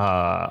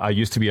 I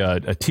used to be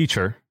a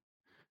teacher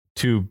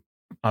to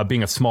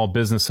being a small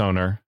business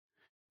owner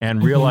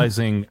and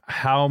realizing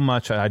how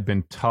much I'd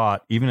been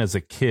taught, even as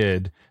a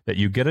kid, that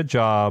you get a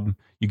job,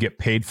 you get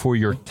paid for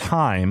your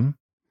time.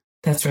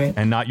 That's right.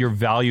 And not your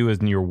value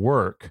in your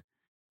work.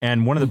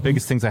 And one of the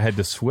biggest things I had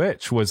to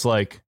switch was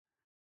like,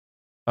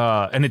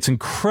 and it's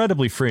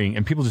incredibly freeing,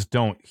 and people just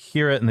don't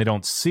hear it and they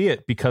don't see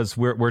it because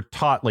we're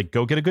taught like,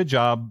 go get a good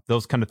job,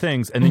 those kind of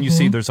things. And then you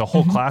see there's a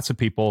whole class of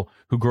people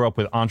who grew up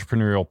with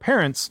entrepreneurial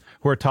parents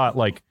who are taught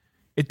like,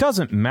 it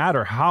doesn't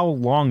matter how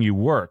long you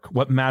work.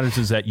 What matters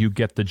is that you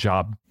get the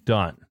job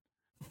done.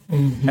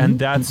 And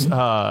that's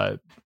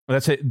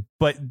it.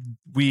 But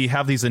we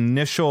have these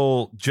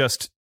initial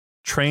just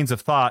trains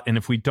of thought. And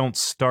if we don't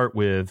start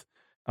with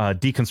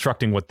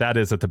deconstructing what that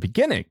is at the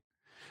beginning,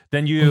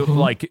 then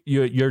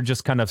you're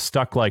just kind of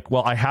stuck like,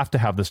 well, I have to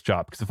have this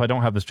job because if I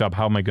don't have this job,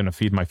 how am I going to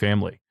feed my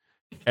family?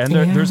 And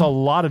there's a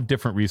lot of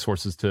different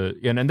resources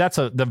and that's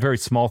the very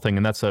small thing.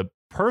 And that's a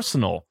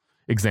personal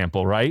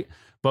example, right?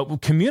 But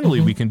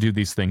communally, we can do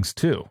these things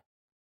too.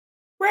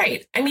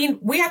 Right. I mean,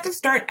 we have to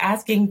start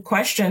asking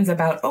questions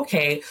about,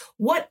 okay,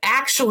 what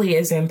actually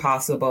is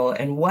impossible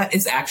and what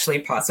is actually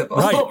possible,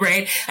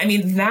 right? I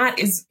mean, that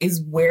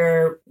is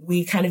where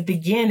we kind of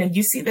begin. And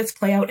you see this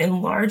play out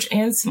in large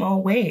and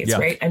small ways,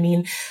 right? I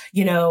mean,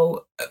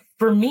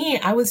 for me,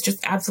 I was just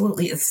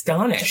absolutely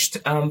astonished,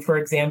 for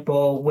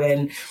example,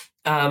 when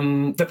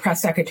the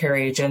press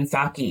secretary, Jen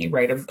Psaki,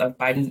 right, of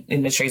Biden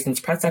administration's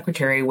press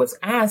secretary was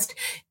asked,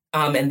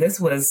 and this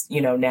was,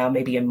 now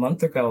maybe a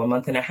month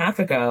and a half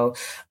ago,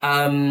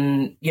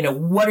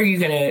 what are you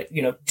going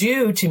to,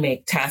 do to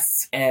make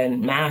tests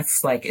and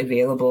masks like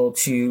available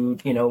to,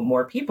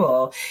 more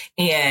people?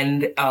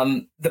 And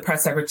the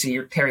press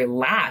secretary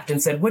laughed and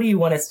said, what do you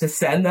want us to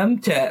send them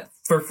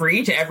for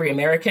free to every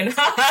American?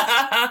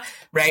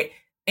 Right.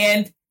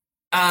 And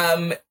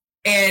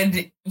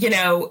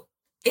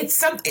it's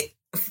something.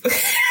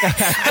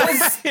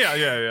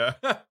 Yeah.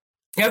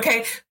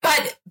 Okay.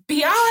 But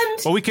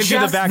beyond. Well, we can do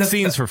the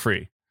vaccines for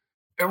free.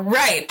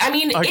 Right. I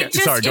mean, okay.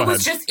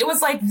 it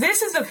was like,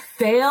 this is a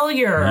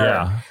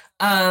failure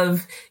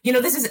of,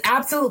 this is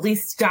absolutely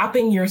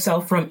stopping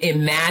yourself from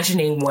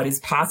imagining what is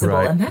possible.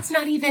 Right. And it's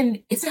not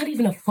even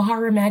a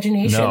far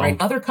imagination, right?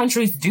 Other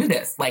countries do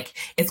this. Like,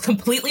 it's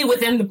completely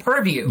within the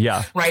purview,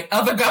 right,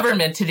 of a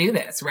government to do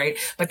this, right?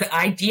 But the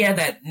idea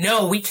that,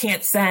 no, we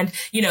can't send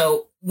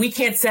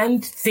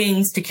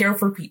things to care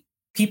for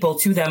people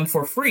to them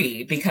for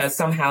free because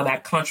somehow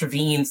that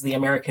contravenes the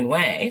American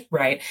way,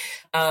 right?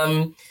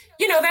 That's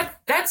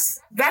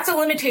a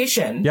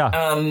limitation.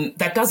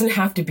 That doesn't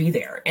have to be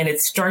there. And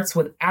it starts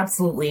with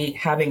absolutely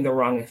having the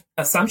wrong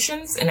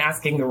assumptions and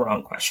asking the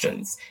wrong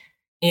questions.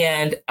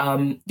 And,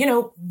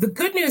 the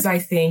good news,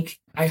 I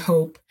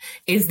hope,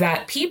 is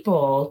that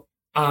people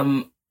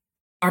are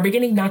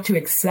beginning not to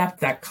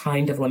accept that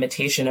kind of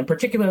limitation, and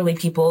particularly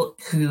people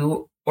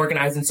who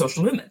organize in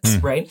social movements,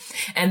 right?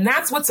 And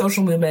that's what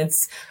social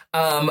movements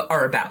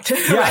are about,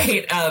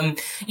 right?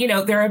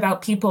 They're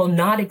about people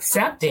not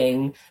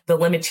accepting the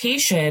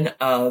limitation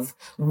of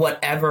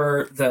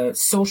whatever the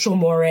social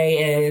mores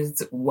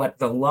is, what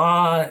the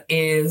law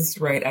is,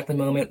 right, at the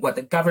moment, what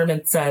the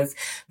government says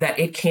that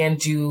it can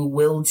do,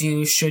 will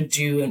do, should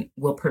do, and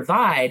will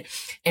provide.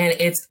 And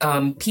it's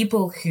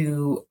people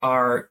who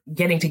are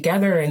getting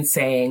together and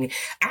saying,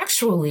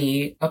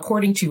 actually,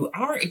 according to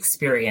our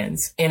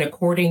experience and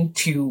according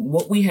to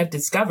what we have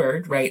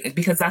discovered, right,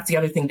 because that's the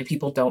other thing that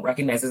people don't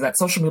recognize is that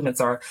social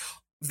movements are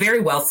very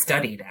well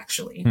studied,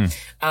 actually, most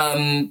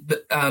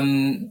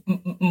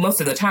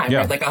of the time.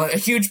 Right? Like a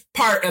huge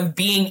part of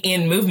being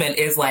in movement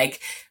is like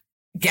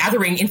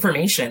gathering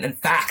information and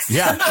facts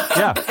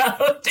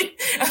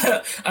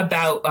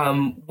about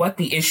what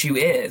the issue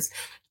is.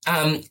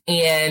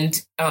 And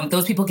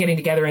those people getting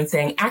together and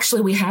saying,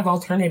 actually, we have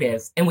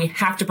alternatives and we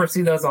have to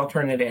pursue those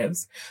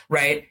alternatives,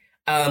 right?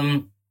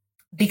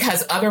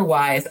 Because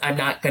otherwise I'm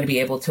not going to be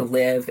able to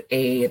live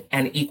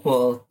an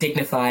equal,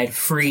 dignified,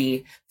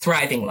 free,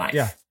 thriving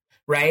life.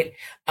 right?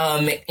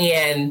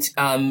 And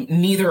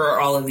neither are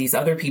all of these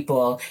other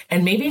people,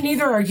 and maybe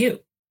neither are you.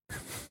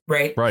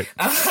 Right. Right.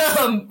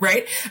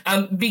 Right.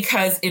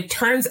 Because it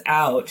turns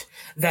out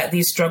that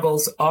these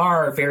struggles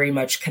are very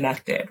much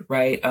connected.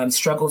 Right.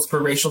 Struggles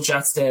for racial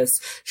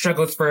justice,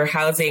 struggles for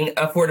housing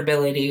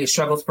affordability,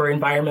 struggles for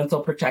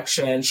environmental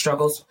protection,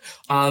 struggles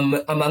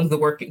among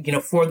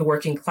the for the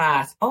working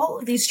class. All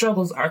of these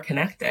struggles are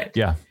connected.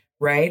 Yeah.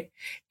 Right.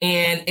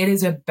 And it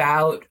is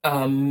about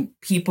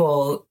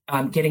people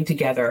getting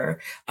together,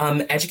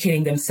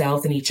 educating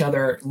themselves and each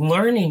other,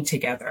 learning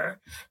together,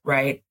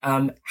 right?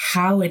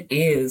 How it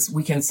is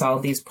we can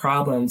solve these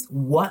problems,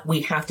 what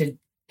we have to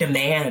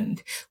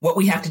demand, what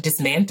we have to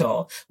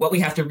dismantle, what we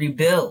have to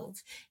rebuild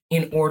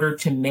in order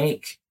to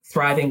make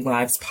thriving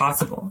lives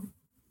possible.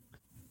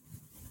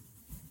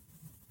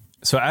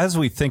 So as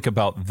we think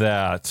about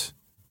that,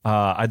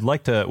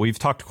 we've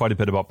talked quite a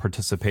bit about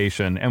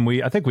participation, and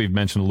I think we've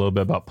mentioned a little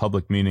bit about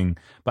public meaning,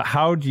 but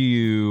how do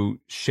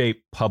you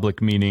shape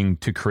public meaning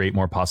to create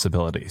more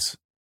possibilities?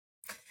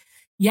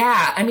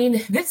 Yeah, I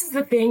mean, this is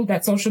the thing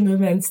that social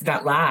movements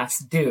that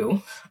last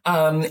do.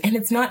 And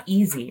it's not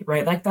easy,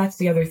 right? Like, that's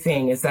the other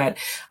thing is that,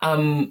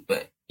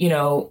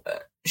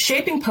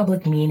 shaping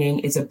public meaning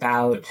is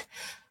about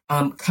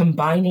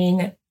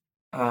combining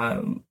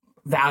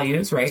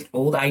values, right?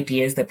 Old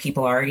ideas that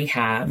people already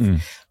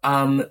have,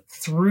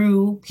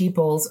 through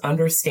people's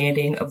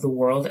understanding of the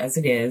world as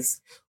it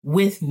is,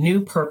 with new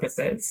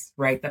purposes,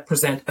 right? That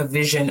present a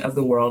vision of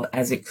the world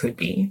as it could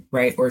be,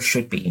 right? Or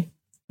should be.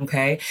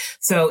 Okay.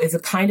 So it's a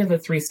kind of a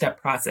 3-step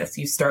process.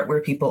 You start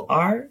where people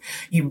are,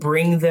 you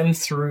bring them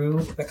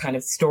through the kind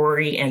of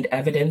story and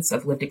evidence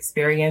of lived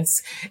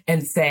experience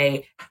and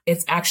say,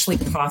 it's actually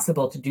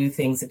possible to do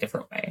things a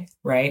different way.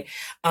 Right.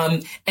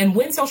 And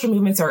when social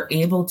movements are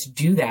able to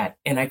do that,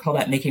 and I call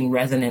that making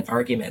resonant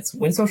arguments,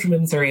 when social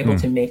movements are able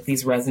to make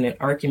these resonant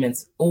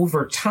arguments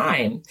over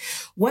time,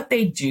 what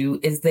they do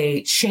is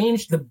they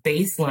change the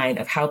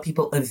baseline of how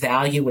people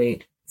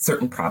evaluate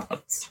certain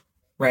problems.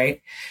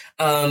 Right.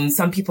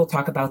 Some people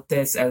talk about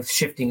this as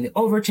shifting the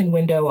Overton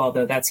window,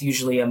 although that's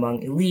usually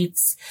among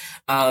elites,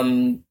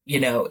 in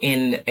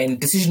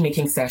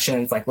decision-making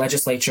sessions like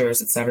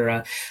legislatures, et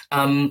cetera.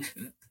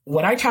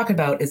 What I talk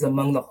about is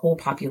among the whole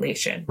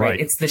population, right?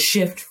 It's the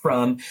shift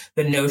from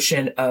the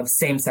notion of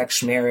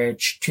same-sex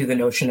marriage to the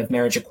notion of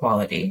marriage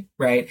equality,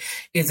 right?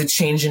 Is a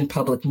change in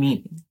public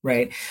meaning,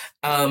 right?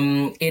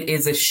 It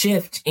is a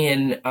shift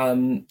in,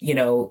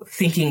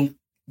 thinking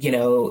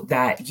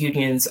that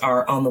unions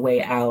are on the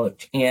way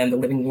out and the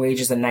living wage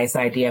is a nice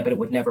idea, but it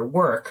would never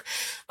work,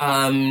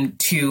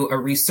 to a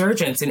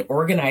resurgence in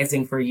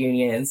organizing for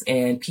unions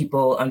and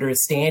people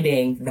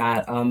understanding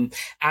that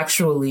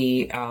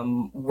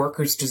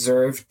workers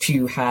deserve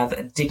to have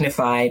a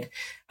dignified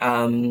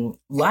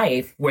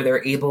life where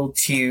they're able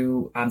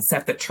to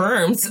set the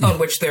terms on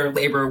which their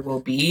labor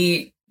will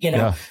be,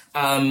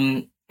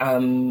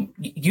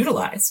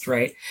 utilized,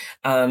 right?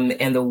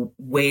 And the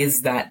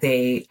ways that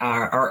they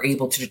are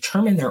able to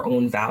determine their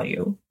own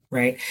value,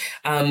 right?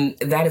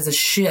 That is a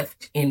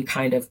shift in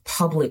kind of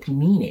public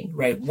meaning,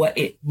 right? What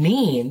it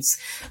means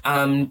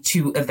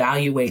to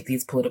evaluate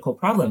these political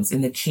problems. In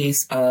the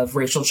case of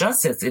racial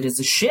justice, it is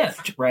a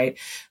shift, right?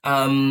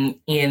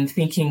 In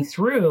thinking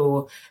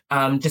through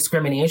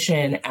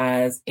discrimination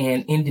as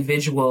an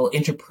individual,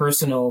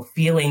 interpersonal,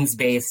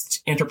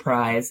 feelings-based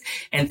enterprise,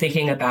 and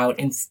thinking about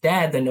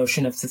instead the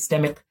notion of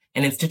systemic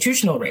and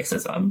institutional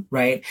racism,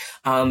 right?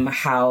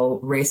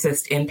 How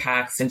racist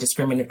impacts and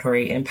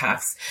discriminatory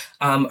impacts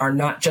are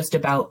not just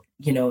about,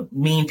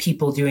 mean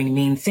people doing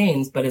mean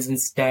things, but is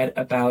instead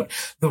about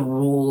the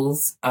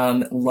rules,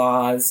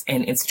 laws,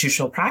 and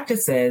institutional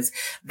practices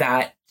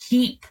that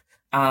keep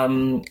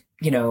people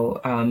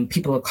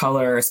of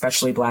color,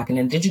 especially Black and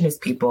Indigenous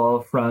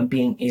people, from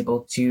being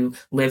able to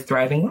live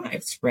thriving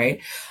lives, right?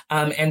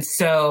 And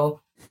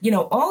so,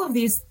 all of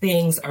these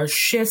things are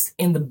shifts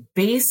in the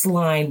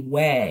baseline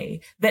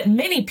way that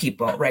many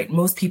people, right,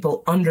 most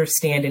people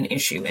understand an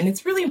issue. And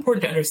it's really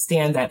important to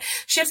understand that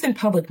shifts in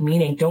public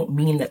meaning don't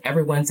mean that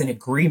everyone's in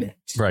agreement,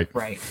 right,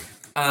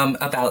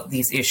 about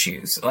these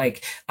issues.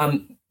 Like,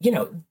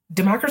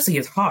 democracy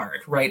is hard,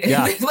 right?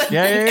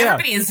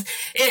 Everybody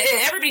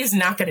is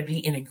not going to be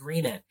in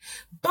agreement,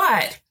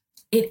 but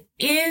it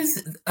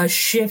is a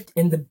shift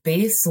in the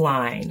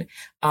baseline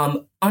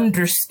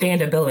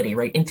understandability,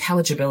 right?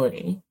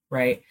 Intelligibility,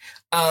 right?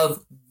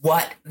 Of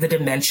what the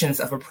dimensions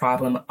of a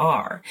problem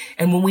are.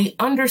 And when we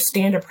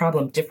understand a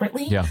problem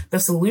differently, the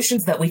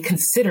solutions that we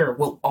consider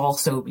will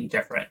also be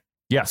different.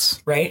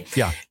 Yes. Right?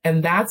 Yeah.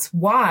 And that's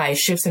why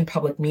shifts in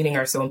public meaning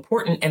are so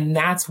important. And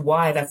that's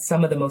why that's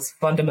some of the most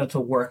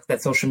fundamental work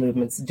that social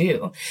movements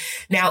do.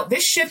 Now,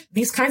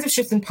 these kinds of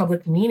shifts in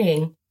public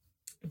meaning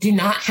do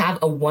not have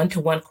a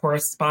one-to-one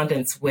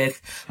correspondence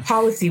with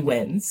policy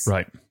wins.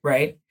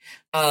 Right.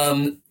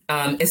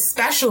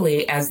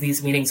 Especially as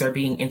these meanings are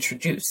being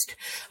introduced.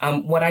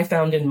 What I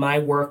found in my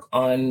work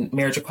on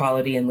marriage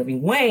equality and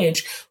living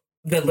wage,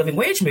 the living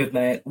wage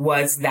movement,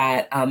 was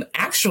that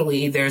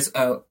actually there's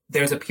a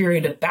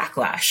period of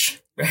backlash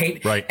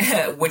right?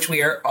 Right. Which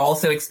we are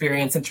also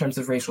experiencing in terms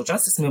of racial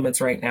justice movements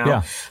right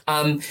now.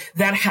 Yeah.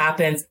 That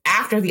happens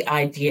after the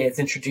idea is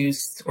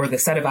introduced, or the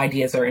set of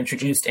ideas are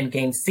introduced and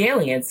gain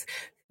salience.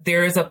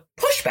 There is a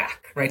pushback,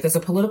 right? There's a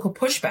political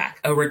pushback,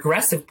 a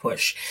regressive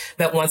push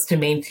that wants to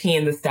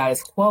maintain the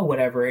status quo,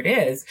 whatever it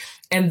is.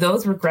 And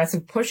those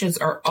regressive pushes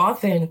are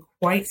often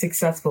quite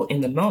successful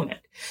in the moment.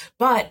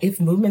 But if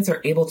movements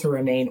are able to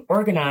remain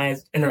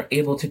organized and are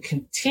able to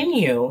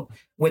continue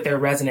with their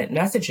resonant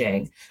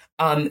messaging,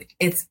 the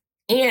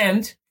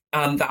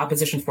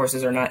opposition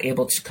forces are not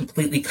able to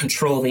completely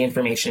control the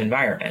information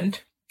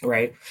environment,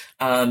 right?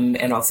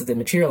 And also the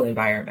material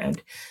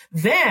environment,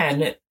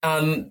 then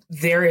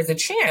there is a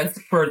chance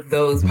for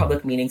those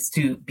public meetings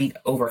to be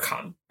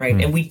overcome, right?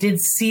 And we did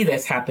see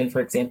this happen, for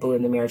example,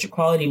 in the marriage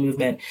equality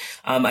movement.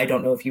 I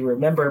don't know if you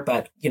remember,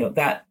 but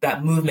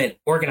that movement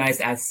organized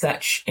as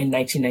such in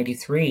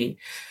 1993.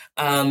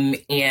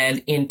 And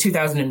in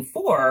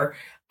 2004,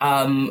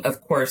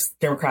 of course,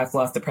 Democrats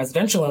lost the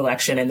presidential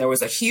election, and there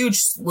was a huge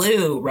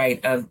slew,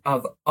 right, of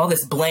all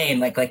this blame,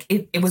 like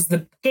it was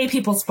the gay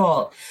people's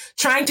fault,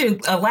 trying to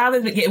allow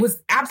them to, it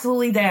was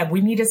absolutely them.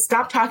 We need to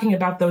stop talking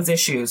about those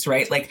issues,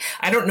 right? Like,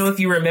 I don't know if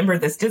you remember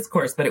this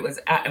discourse, but it was,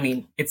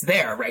 it's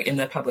there, right, in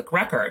the public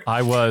record.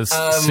 I was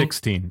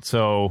 16,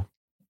 so...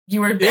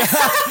 You were, yeah,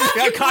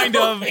 kind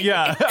of,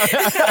 yeah.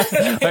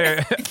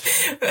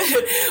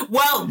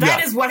 Well,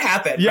 that is what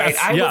happened, yes,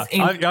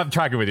 right? I'm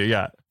tracking with you,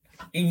 yeah.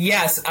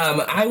 Yes,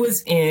 I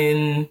was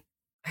in,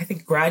 I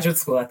think, graduate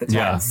school at the time.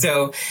 Yeah.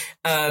 So,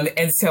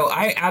 and so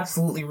I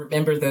absolutely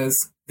remember those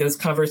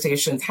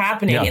conversations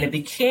happening, and it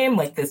became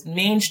like this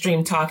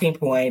mainstream talking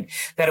point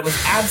that it was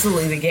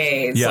absolutely the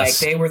gays, yes. like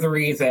they were the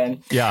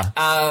reason. Yeah.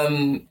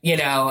 And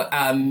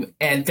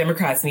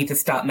Democrats need to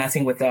stop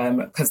messing with them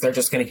because they're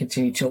just going to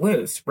continue to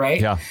lose, right?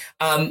 Yeah.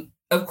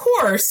 Of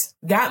course,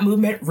 that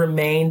movement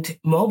remained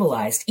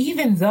mobilized,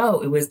 even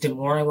though it was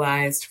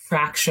demoralized,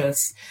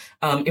 fractious.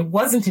 It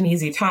wasn't an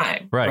easy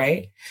time,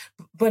 right?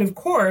 But of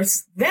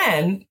course,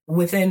 then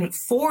within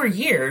 4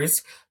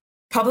 years,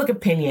 public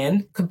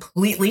opinion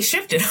completely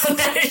shifted on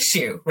that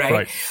issue,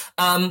 right?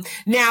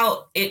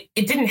 Now, it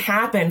didn't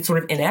happen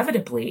sort of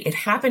inevitably. It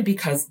happened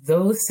because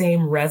those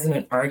same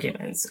resonant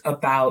arguments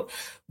about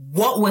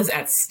what was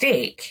at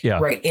stake,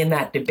 right, in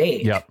that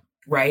debate,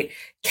 right,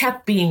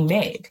 kept being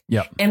made.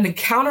 And the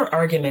counter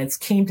arguments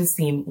came to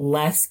seem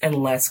less and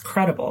less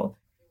credible.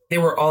 They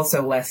were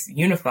also less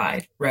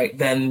unified, right,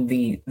 than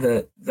the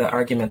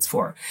arguments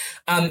for.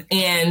 And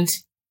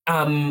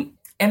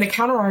the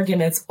counter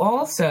arguments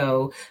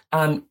also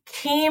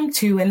came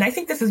to, and I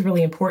think this is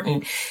really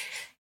important,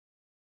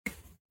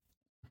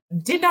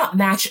 did not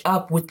match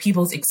up with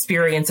people's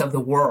experience of the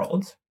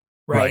world,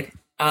 right?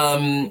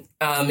 In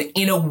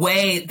a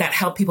way that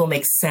helped people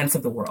make sense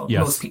of the world.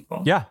 Most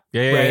people. Yeah.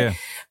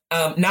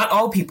 Not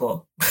all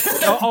people.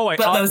 But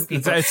those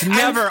people. It's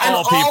never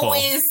all people.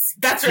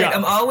 That's right.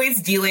 I'm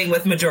always dealing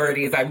with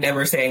majorities. I'm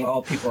never saying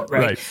all people,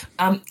 right?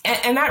 And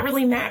that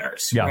really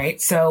matters,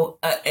 right? So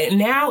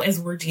now as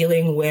we're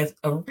dealing with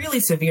a really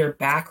severe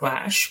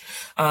backlash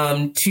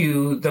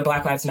to the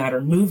Black Lives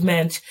Matter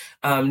movement,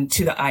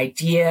 to the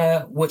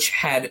idea, which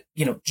had,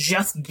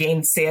 just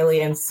gained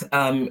salience,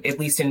 at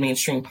least in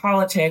mainstream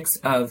politics,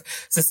 of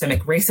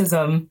systemic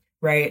racism,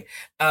 right?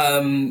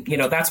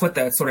 That's what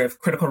the sort of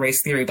critical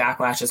race theory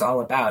backlash is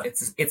all about.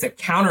 It's a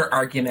counter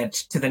argument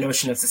to the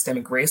notion of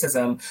systemic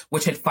racism,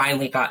 which had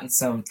finally gotten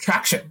some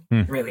traction,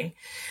 really.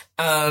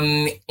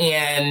 We're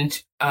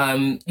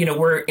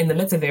in the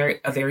midst of a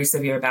very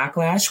severe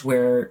backlash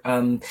where,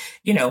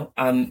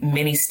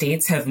 many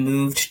states have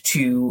moved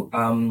to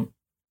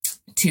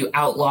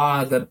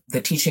outlaw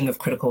the teaching of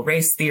critical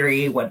race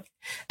theory,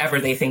 whatever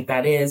they think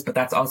that is, but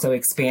that's also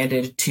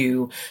expanded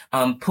to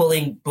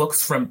pulling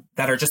books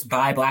that are just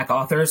by Black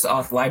authors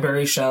off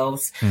library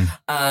shelves,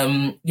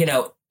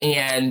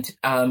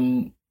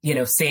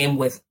 same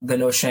with the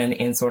notion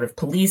in sort of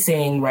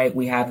policing, right?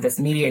 We have this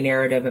media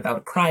narrative about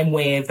a crime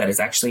wave that is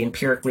actually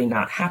empirically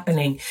not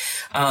happening,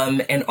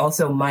 and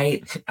also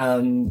might,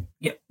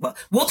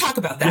 we'll talk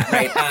about that,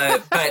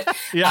 right?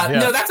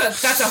 No,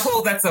 that's a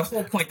whole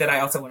point that I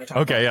also want to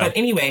talk about. But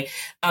anyway,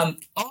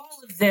 all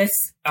of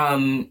this,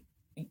 and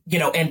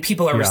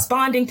people are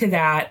responding to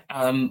that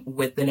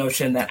with the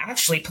notion that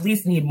actually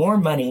police need more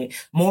money,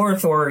 more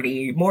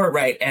authority, more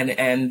right,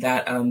 and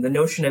that the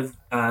notion of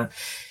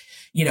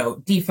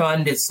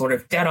defund is sort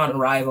of dead on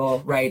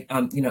arrival, right?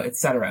 Et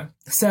cetera.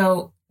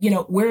 So,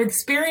 we're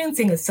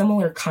experiencing a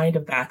similar kind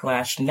of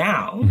backlash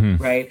now,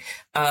 right?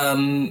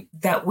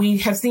 That we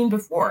have seen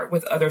before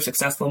with other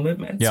successful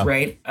movements,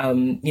 right?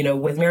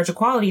 With marriage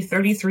equality,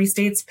 33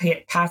 states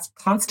passed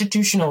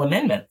constitutional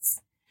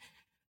amendments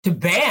to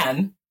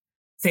ban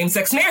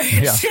same-sex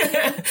marriage,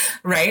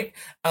 right?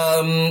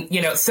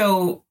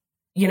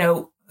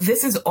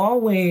 This is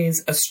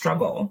always a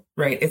struggle,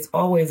 right? It's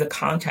always a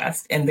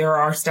contest, and there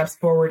are steps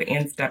forward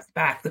and steps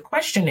back. The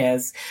question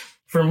is,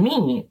 for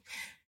me,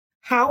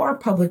 how are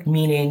public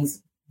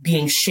meetings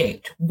being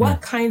shaped?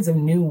 What kinds of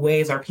new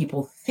ways are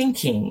people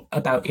thinking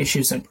about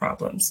issues and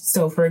problems?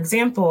 So, for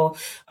example,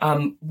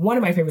 one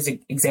of my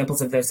favorite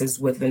examples of this is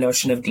with the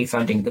notion of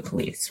defunding the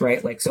police,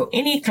 right? Like, so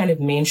any kind of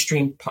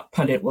mainstream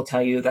pundit will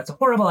tell you that's a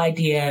horrible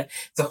idea.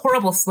 It's a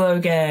horrible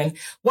slogan.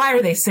 Why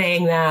are they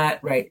saying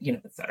that? Right. You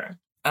know, et cetera.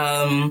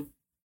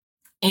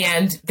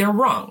 And they're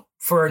wrong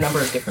for a number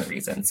of different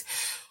reasons.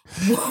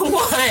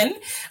 One,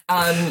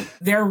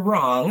 they're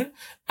wrong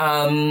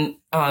on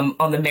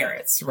the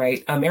merits,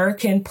 right?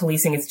 American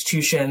policing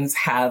institutions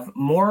have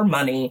more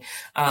money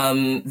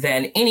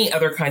than any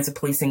other kinds of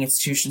policing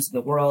institutions in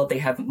the world. They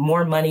have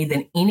more money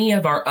than any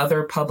of our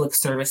other public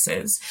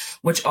services,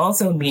 which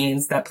also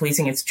means that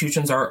policing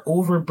institutions are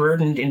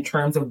overburdened in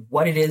terms of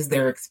what it is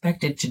they're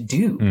expected to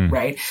do,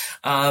 right?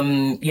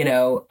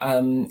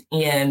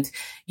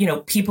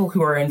 People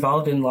who are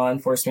involved in law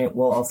enforcement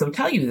will also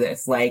tell you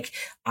this, like,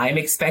 I'm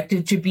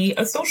expected to be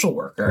a social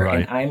worker,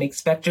 right, and I'm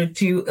expected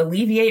to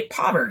alleviate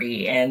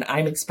poverty, and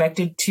I'm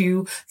expected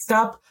to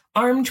stop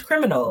armed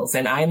criminals,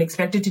 and I'm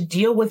expected to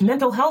deal with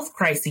mental health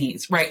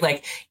crises, right?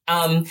 Like,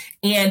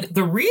 and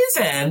the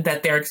reason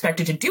that they're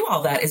expected to do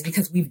all that is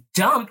because we've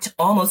dumped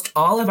almost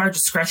all of our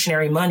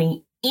discretionary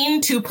money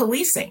into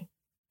policing.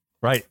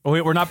 Right.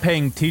 We're not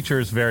paying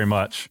teachers very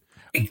much.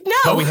 No.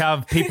 But we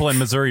have people in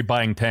Missouri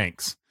buying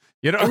tanks.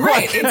 You know,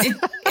 right.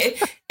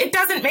 It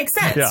doesn't make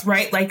sense,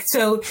 right? Like,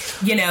 so,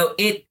 you know,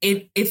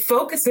 it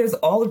focuses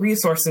all the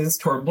resources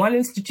toward one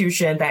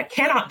institution that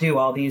cannot do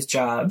all these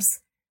jobs,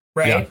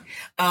 right?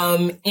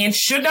 And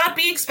should not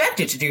be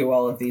expected to do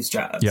all of these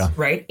jobs,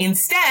 right?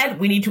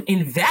 Instead, we need to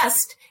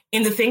invest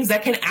in the things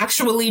that can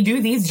actually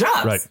do these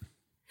jobs.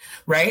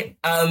 Right.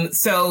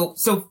 So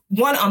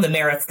one, on the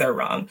merits, they're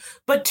wrong.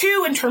 But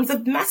two, in terms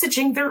of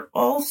messaging, they're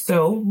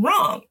also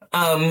wrong.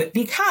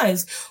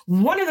 Because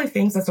one of the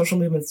things that social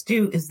movements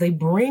do is they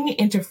bring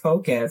into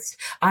focus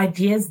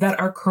ideas that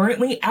are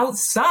currently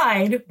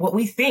outside what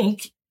we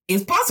think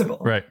is possible.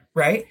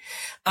 Right.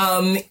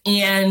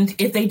 And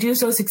if they do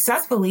so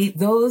successfully,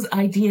 those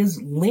ideas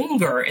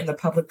linger in the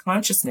public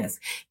consciousness,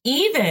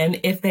 even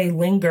if they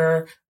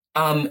linger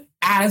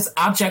as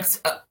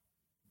objects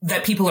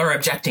that people are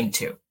objecting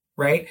to.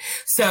 Right.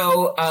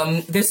 So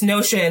this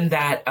notion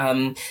that,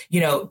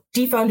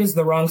 defund is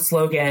the wrong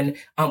slogan.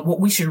 What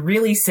we should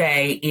really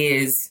say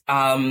is,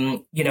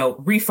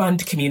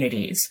 refund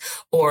communities,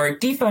 or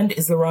defund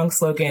is the wrong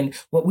slogan.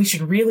 What we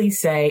should really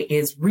say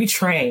is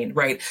retrain.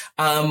 Right.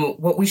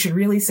 What we should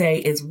really say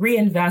is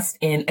reinvest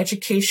in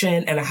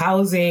education and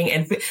housing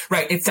and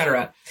et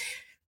cetera.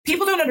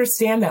 People don't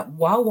understand that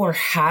while we're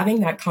having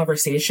that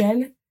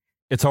conversation,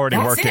 it's already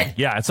working.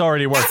 Yeah, it's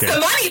already working. That's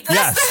the money.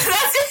 That's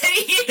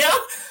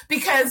it,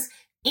 because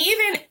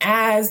even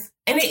as,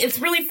 and it's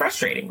really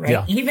frustrating, right?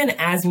 Yeah. Even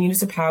as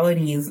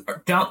municipalities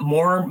dump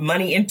more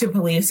money into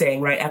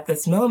policing, right, at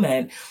this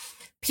moment,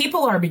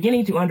 people are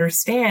beginning to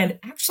understand,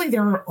 actually,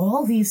 there are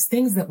all these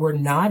things that we're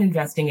not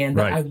investing in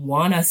that I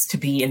want us to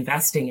be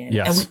investing in.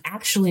 Yes. And we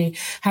actually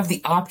have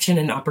the option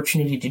and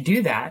opportunity to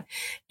do that.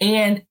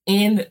 And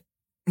in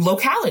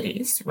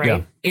localities,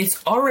 right,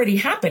 it's already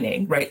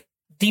happening, right?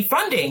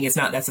 Defunding is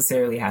not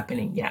necessarily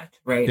happening yet,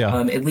 right?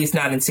 At least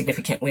not in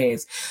significant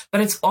ways.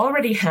 But it's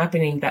already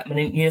happening that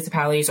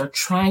municipalities are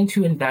trying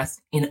to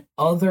invest in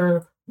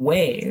other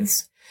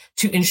ways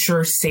to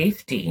ensure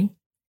safety,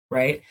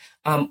 right,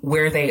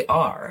 where they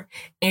are,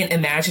 and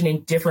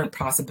imagining different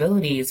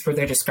possibilities for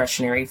their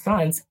discretionary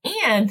funds.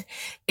 And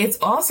it's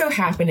also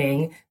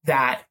happening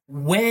that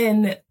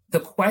when the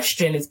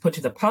question is put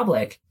to the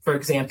public, for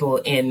example,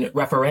 in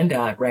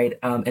referenda, right,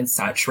 and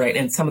such, right,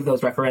 and some of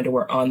those referenda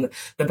were on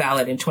the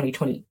ballot in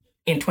 2020.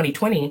 In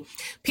 2020,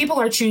 people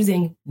are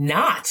choosing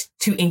not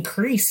to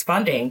increase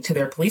funding to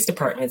their police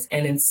departments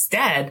and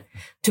instead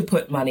to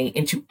put money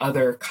into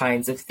other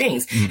kinds of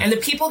things. And the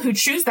people who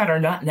choose that are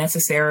not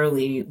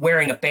necessarily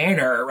wearing a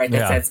banner, right,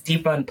 that says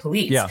defund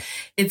police.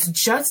 It's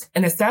just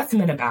an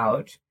assessment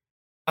about,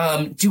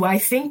 do I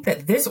think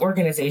that this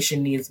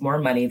organization needs more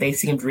money? They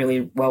seemed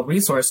really well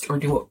resourced, or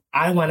do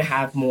I want to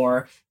have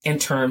more in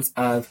terms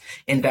of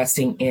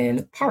investing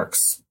in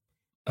parks,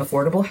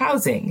 affordable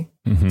housing,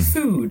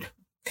 food,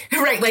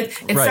 right? Like,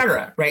 et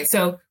cetera. Right.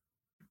 So,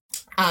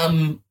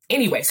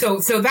 anyway,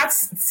 so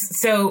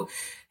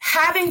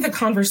having the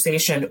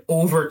conversation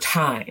over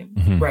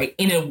time, right,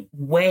 in a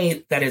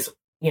way that is,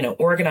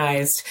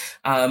 organized,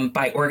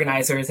 by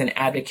organizers and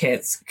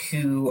advocates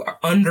who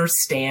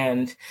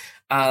understand,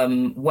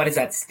 what is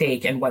at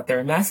stake and what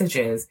their message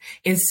is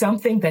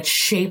something that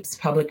shapes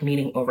public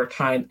meaning over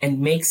time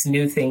and makes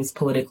new things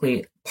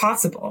politically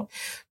possible.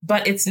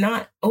 But it's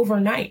not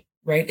overnight,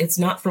 right? It's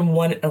not from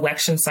one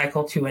election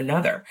cycle to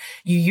another.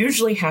 You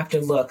usually have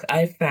to look,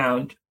 I've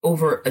found,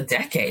 over a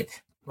decade,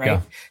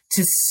 right,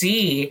 to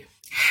see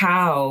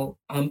how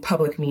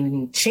public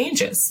meaning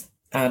changes.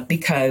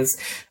 Because,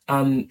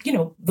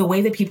 the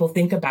way that people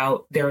think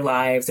about their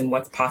lives and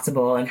what's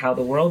possible and how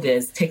the world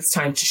is takes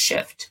time to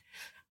shift.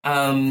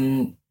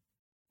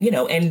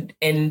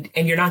 and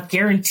you're not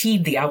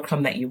guaranteed the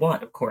outcome that you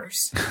want, of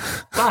course,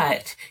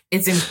 but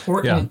it's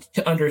important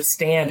to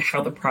understand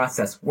how the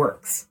process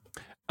works.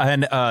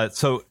 And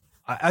so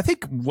I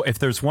think if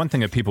there's one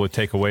thing that people would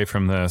take away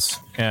from this,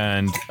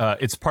 and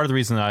it's part of the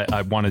reason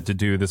I wanted to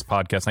do this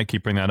podcast, and I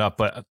keep bringing that up,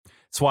 but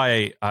it's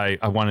why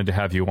I wanted to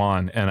have you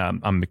on,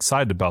 and I'm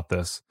excited about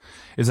this,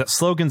 is that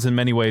slogans in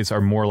many ways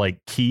are more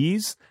like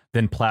keys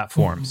than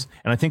platforms.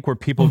 And I think where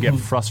people get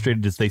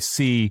frustrated is they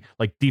see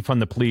like defund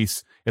the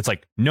police, it's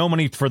like no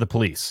money for the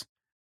police.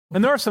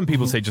 And there are some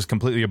people who say just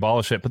completely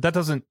abolish it, but that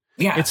doesn't,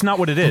 it's not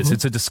what it is.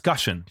 It's a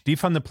discussion.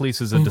 Defund the police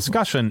is a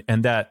discussion,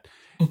 and that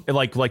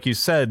like you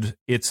said,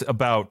 it's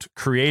about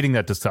creating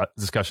that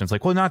discussion. It's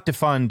like, well, not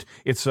defund,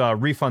 it's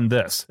refund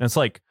this. And it's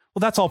like,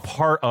 well, that's all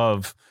part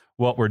of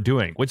what we're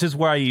doing, which is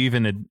why you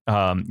even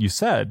you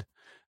said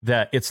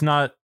that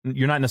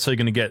you're not necessarily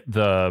going to get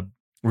the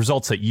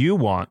results that you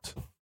want,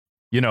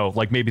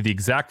 like maybe the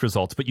exact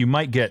results, but you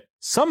might get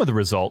some of the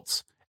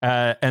results,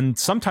 and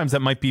sometimes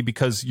that might be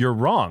because you're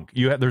wrong.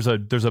 There's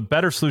a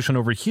better solution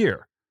over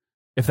here,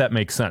 if that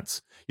makes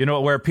sense.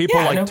 Where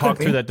people talk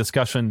through that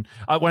discussion.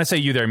 When I say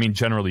you there, I mean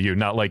generally you,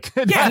 not like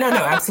no,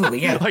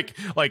 absolutely,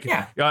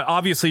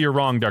 obviously you're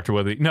wrong, Dr.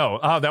 Woodley. No,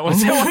 that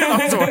was where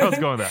I was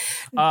going with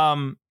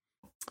that.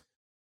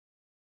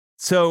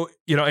 So,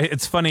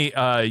 it's funny,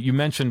 you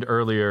mentioned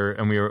earlier,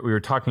 and we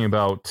were talking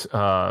about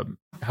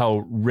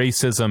how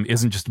racism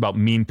isn't just about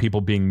mean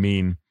people being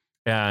mean.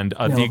 And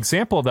the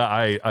example that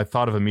I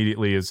thought of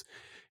immediately is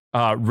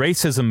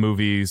racism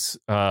movies.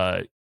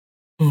 A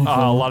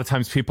lot of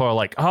times people are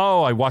like,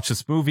 oh, I watched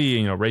this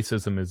movie,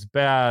 racism is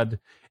bad.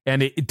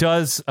 And it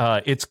does,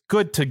 it's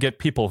good to get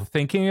people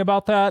thinking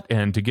about that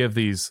and to give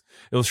these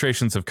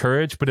illustrations of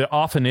courage. But it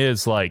often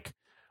is like,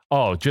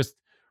 oh, just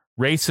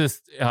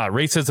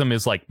racism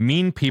is like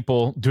mean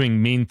people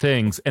doing mean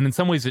things, and in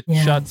some ways it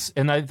shuts.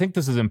 And I think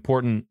this is an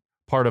important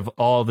part of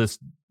all this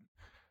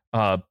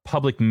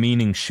public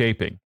meaning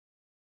shaping,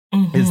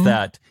 is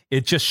that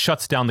it just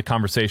shuts down the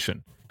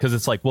conversation, because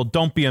it's like, well,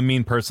 don't be a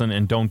mean person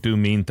and don't do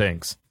mean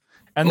things,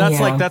 and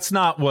that's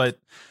not what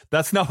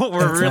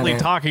we're really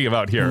talking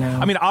about here. No.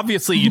 I mean,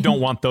 obviously you don't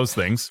want those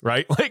things,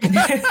 right? Like,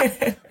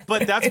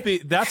 but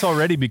that's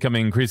already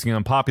becoming increasingly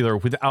unpopular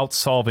without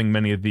solving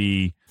many of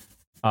the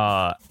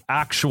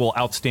actual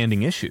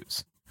outstanding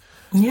issues.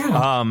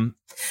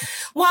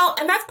 Well,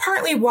 and that's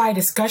partly why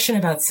discussion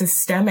about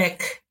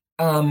systemic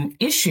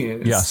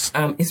issues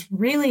is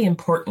really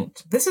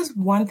important. This is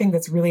one thing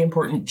that's really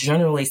important,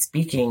 generally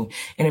speaking,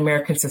 in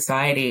American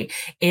society,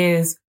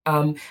 is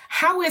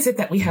how is it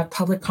that we have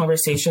public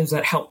conversations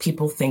that help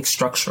people think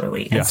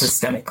structurally and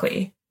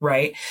systemically,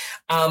 right?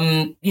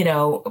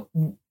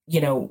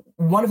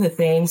 One of the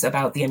things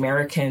about the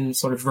American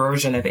sort of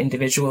version of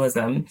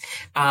individualism,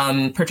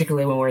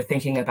 particularly when we're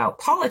thinking about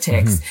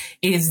politics,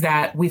 is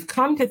that we've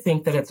come to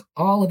think that it's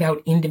all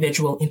about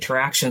individual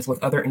interactions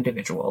with other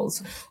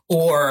individuals,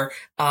 or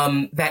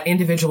that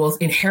individuals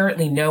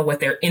inherently know what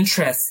their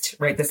interest,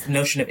 right? This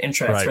notion of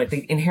interest, right?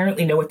 They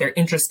inherently know what their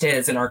interest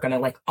is and are going to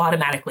like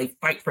automatically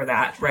fight for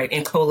that, right?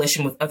 In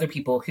coalition with other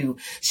people who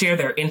share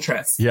their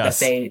interests that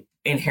they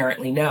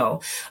inherently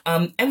know.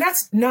 And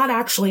that's not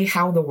actually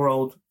how the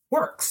world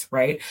works,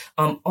 right?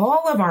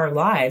 All of our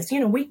lives,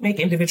 we make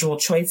individual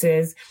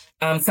choices.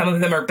 Some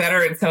of them are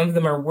better and some of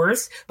them are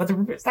worse. But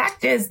the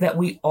fact is that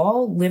we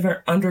all live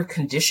under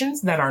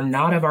conditions that are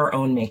not of our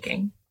own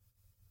making,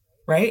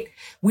 right?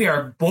 We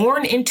are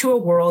born into a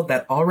world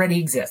that already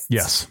exists.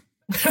 Yes.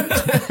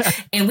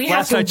 And we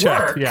have to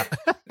work.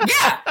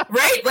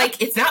 Right?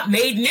 Like, it's not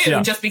made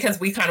new just because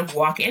we kind of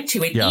walk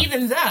into it,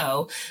 even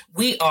though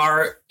we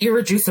are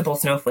irreducible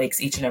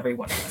snowflakes, each and every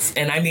one of us.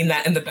 And I mean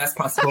that in the best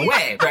possible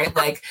way, right?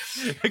 Like,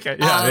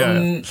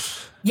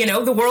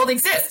 the world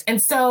exists.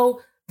 And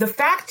so the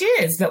fact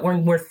is that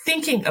when we're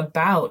thinking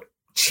about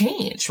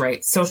change,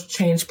 right? Social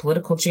change,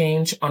 political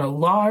change on a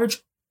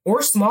large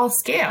or small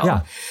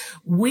scale,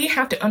 we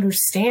have to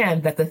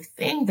understand that the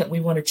thing that we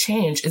want to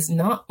change is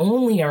not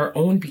only our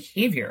own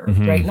behavior,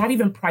 right? Not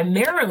even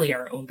primarily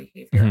our own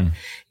behavior.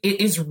 It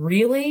is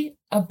really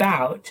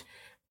about,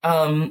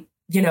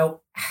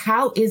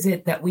 how is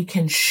it that we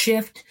can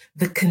shift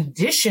the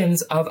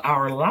conditions of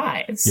our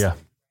lives,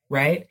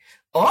 right?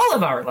 All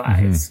of our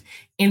lives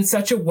in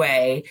such a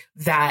way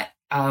that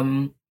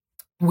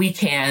we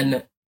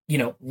can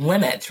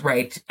limit,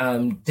 right?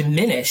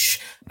 Diminish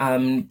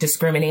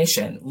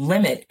discrimination,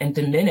 limit and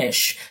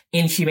diminish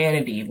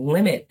inhumanity,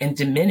 limit and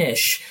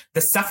diminish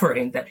the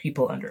suffering that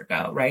people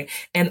undergo, right?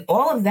 And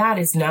all of that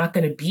is not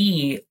going to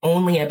be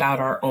only about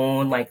our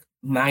own like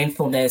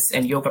mindfulness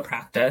and yoga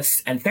practice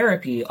and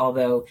therapy,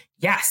 although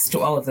yes, to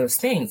all of those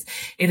things.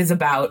 It is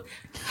about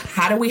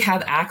how do we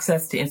have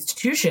access to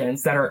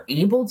institutions that are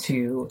able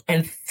to,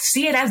 and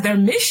see it as their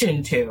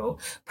mission to,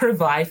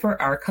 provide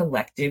for our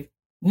collective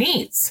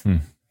needs.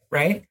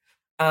 Right.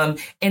 And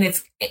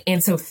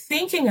so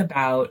thinking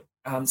about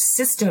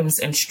systems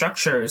and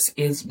structures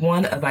is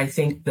one of, I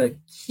think, the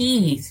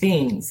key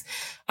things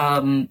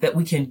that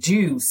we can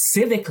do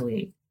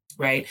civically,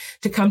 right?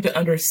 To come to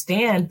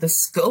understand the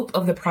scope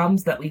of the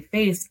problems that we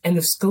face and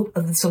the scope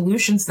of the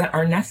solutions that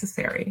are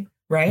necessary,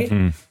 right?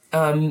 And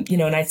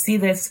I see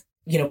this,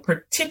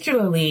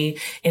 particularly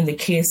in the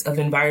case of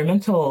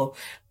environmental,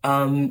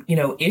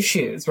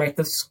 issues, right?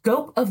 The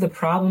scope of the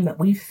problem that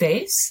we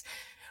face,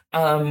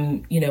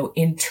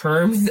 in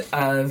terms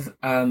of,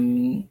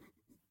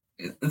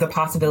 the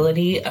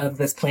possibility of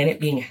this planet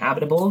being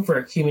habitable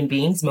for human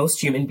beings,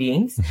 most human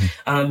beings,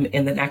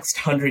 in the next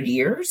 100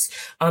 years,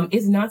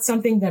 is not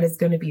something that is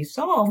going to be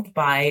solved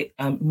by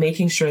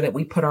making sure that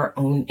we put our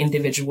own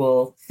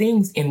individual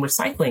things in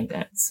recycling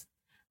bins,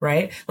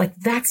 right? Like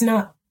that's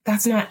not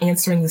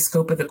answering the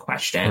scope of the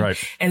question. Right.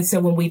 And so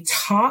when we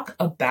talk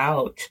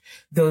about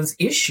those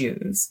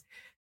issues,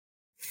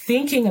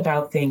 thinking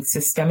about things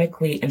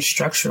systemically and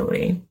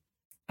structurally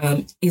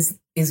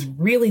is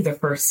really the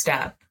first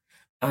step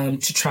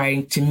to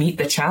trying to meet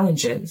the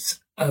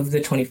challenges of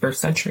the 21st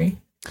century.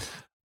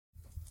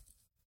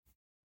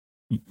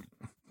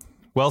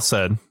 Well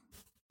said.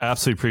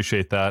 Absolutely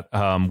appreciate that.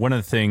 One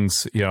of the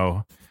things,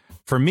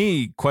 for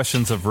me,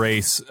 questions of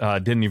race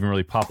didn't even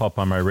really pop up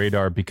on my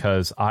radar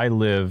because I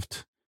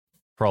lived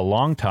for a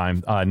long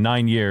time,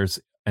 9 years,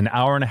 an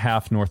hour and a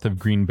half north of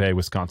Green Bay,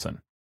 Wisconsin.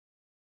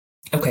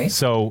 Okay.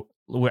 So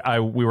we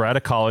were at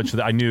a college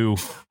that I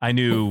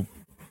knew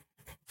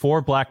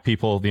 4 Black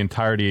people the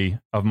entirety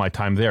of my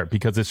time there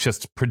because it's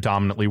just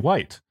predominantly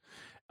white.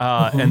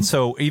 And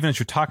so even as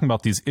you're talking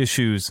about these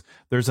issues,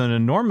 there's an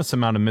enormous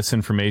amount of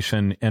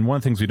misinformation. And one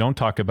of the things we don't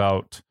talk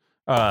about,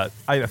 I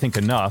think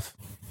enough,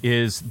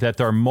 is that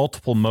there are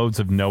multiple modes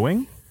of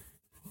knowing.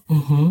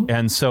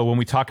 And so when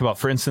we talk about,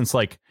 for instance,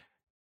 like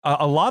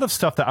a lot of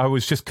stuff that I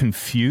was just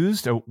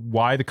confused at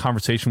why the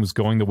conversation was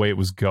going the way it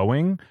was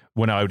going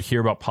when I would hear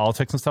about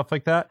politics and stuff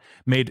like that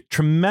made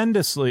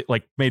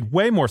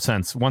way more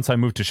sense once I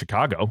moved to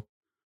Chicago.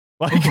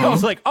 Like I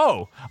was like,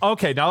 oh,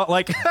 okay, now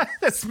like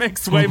this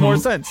makes way more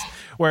sense.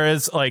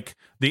 Whereas like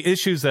the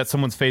issues that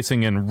someone's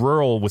facing in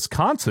rural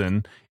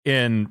Wisconsin,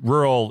 in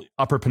rural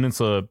Upper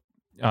Peninsula,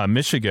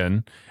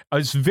 Michigan,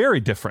 is very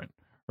different,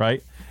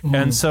 right?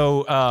 And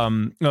so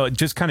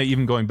just kind of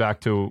even going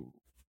back to,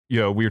 we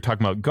were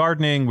talking about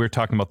gardening, we were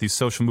talking about these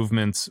social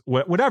movements,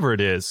 whatever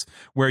it is,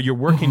 where you're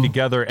working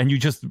together and you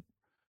just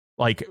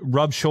like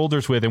rub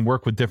shoulders with and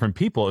work with different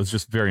people is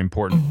just very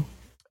important.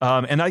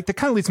 And that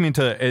kind of leads me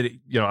into,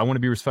 I want to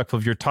be respectful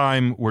of your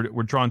time.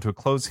 We're drawn to a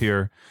close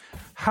here.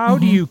 How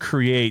do you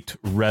create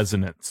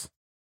resonance?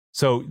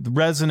 So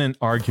resonant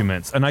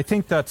arguments. And I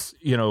think that's,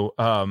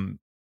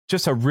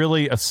 just a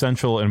really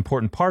essential and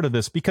important part of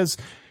this because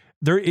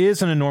there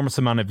is an enormous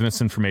amount of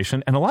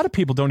misinformation and a lot of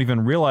people don't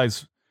even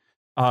realize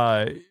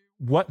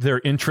what their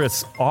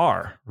interests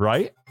are,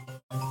 right?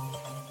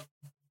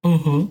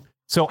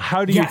 So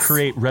how do you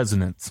create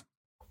resonance?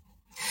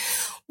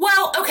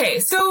 Well, okay.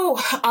 So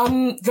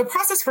the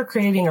process for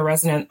creating a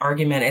resonant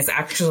argument is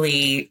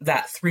actually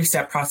that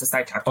 3-step process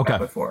I talked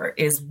about before.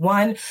 Is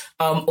one,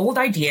 old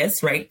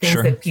ideas, right?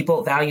 Things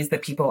that values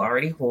that people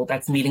already hold.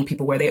 That's meeting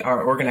people where they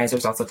are.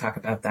 Organizers also talk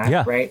about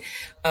that, right?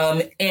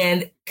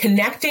 And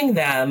connecting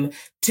them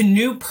to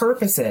new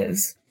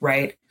purposes,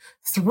 right?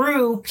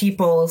 Through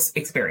people's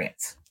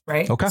experience,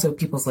 right? So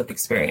people's lived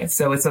experience.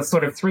 So it's a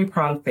sort of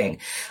 3-pronged thing.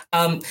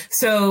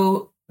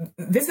 So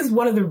this is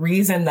one of the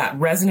reasons that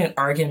resonant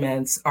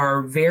arguments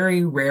are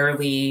very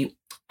rarely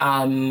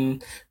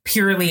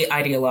purely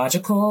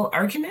ideological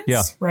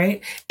arguments,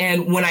 right?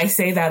 And when I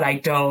say that, I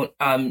don't,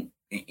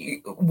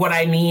 what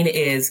I mean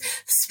is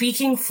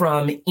speaking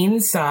from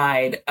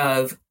inside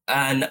of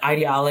an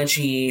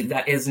ideology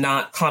that is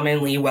not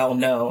commonly well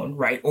known,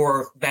 right?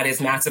 Or that is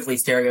massively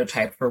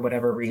stereotyped for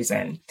whatever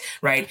reason,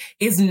 right?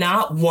 Is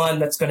not one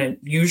that's going to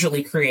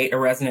usually create a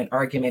resonant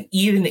argument,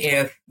 even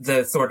if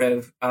the sort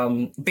of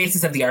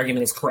basis of the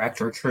argument is correct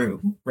or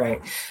true,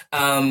 right?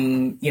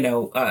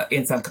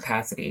 In some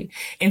capacity.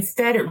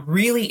 Instead, it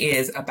really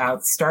is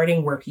about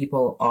starting where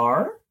people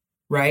are,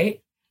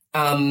 right?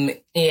 And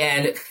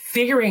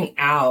figuring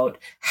out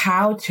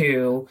how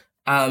to,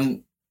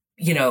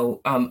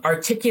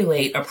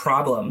 articulate a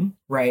problem,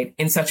 right,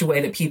 in such a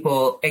way that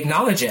people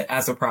acknowledge it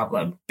as a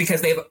problem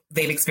because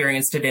they've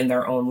experienced it in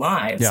their own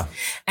lives.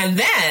 And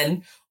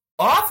then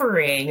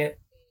offering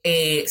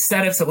a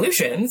set of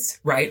solutions,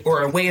 right,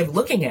 or a way of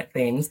looking at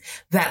things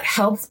that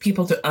helps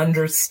people to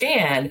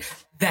understand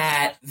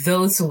that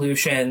those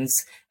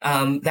solutions,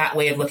 that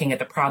way of looking at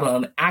the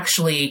problem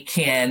actually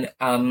can,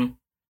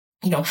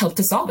 help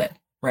to solve it,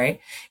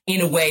 right,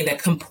 in a way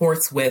that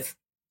comports with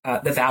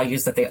the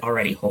values that they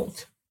already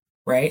hold.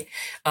 Right.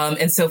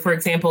 And so, for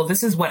example,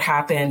 this is what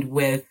happened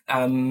with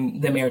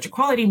the marriage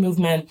equality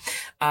movement,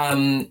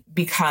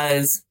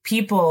 because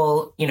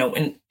people,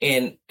 and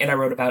I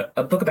wrote about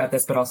a book about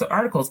this, but also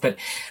articles, but,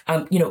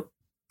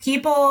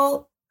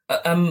 people,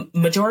 a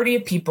majority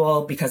of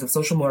people, because of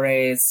social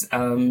mores,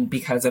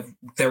 because of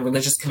their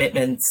religious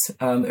commitments,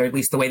 or at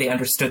least the way they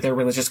understood their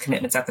religious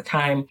commitments at the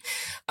time,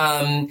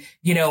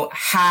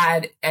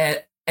 had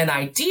an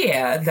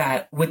idea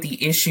that with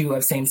the issue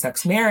of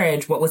same-sex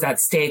marriage, what was at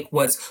stake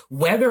was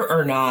whether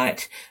or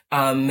not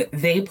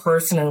they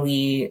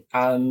personally,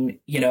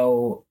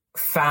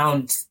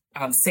 found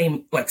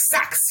same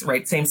sex,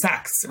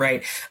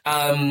 right,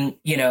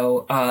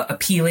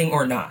 appealing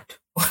or not,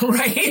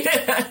 right,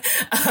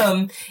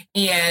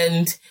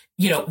 and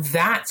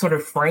that sort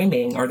of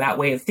framing or that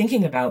way of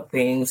thinking about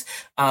things,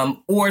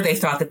 or they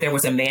thought that there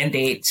was a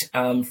mandate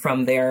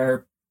from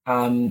their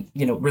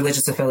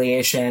religious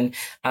affiliation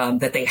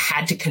that they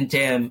had to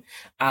condemn,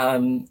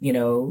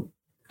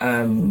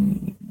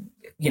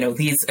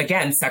 these,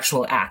 again,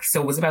 sexual acts.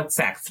 So it was about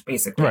sex,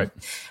 basically. Right.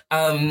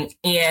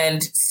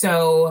 And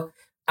so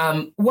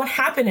what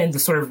happened in the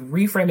sort of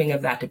reframing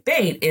of that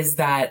debate is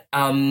that,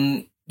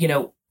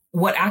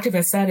 what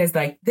activists said is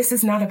like, this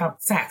is not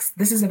about sex.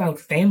 This is about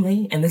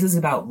family, and this is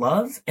about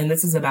love, and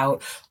this is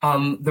about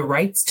the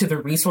rights to the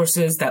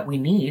resources that we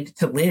need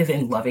to live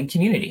in loving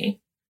community.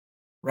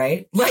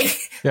 Right? Like,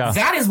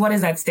 that is what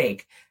is at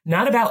stake,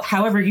 not about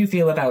however you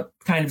feel about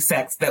kind of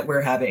sex that we're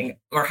having,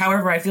 or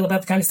however I feel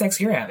about the kind of sex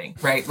you're having.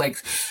 Right? Like,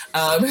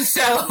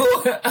 that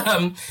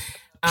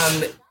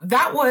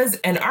was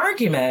an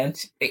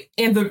argument.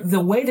 And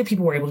the way that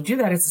people were able to do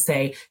that is to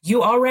say,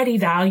 you already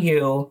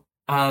value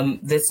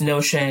this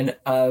notion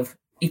of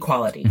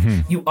equality.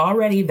 Mm-hmm. You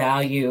already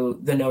value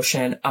the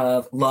notion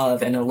of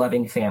love and a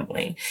loving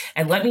family.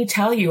 And let me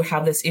tell you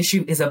how this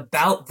issue is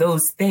about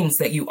those things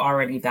that you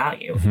already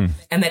value. Mm-hmm.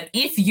 And that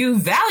if you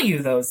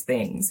value those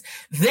things,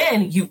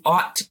 then you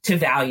ought to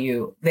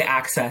value the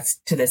access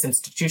to this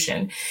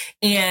institution.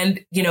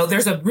 And,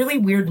 there's a really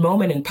weird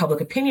moment in public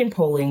opinion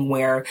polling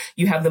where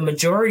you have the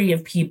majority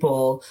of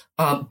people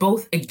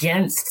both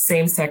against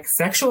same-sex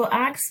sexual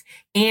acts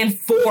and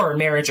for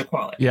marriage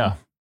equality. Yeah.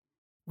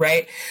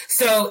 Right.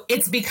 So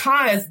it's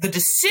because the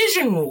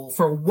decision rule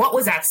for what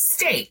was at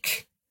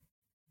stake,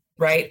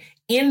 right,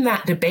 in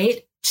that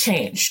debate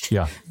changed.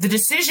 Yeah. The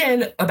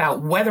decision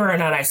about whether or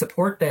not I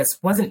support this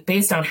wasn't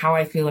based on how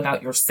I feel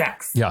about your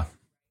sex. Yeah.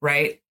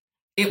 Right.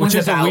 It which was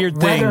is about a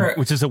weird whether, thing.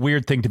 Which is a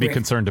weird thing to be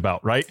concerned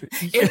about, right?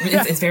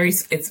 It's very.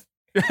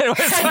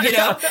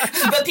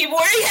 But people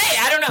were, hey,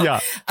 I don't know.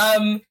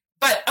 Yeah.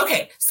 But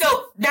okay,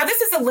 so now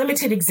this is a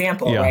limited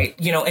example, right?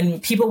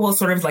 And people will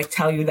sort of like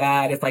tell you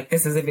that it's like,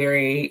 this is a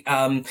very,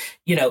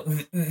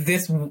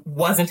 this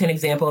wasn't an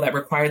example that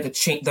required the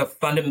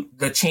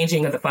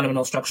changing of the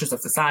fundamental structures of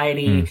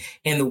society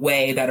in the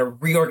way that a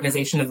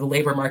reorganization of the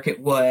labor market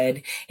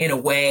would, in a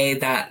way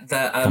that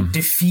the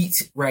defeat,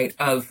 right,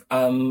 of,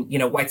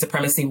 white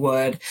supremacy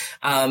would.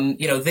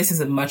 This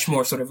is a much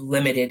more sort of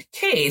limited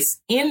case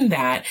in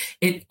that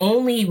it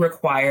only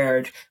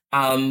required,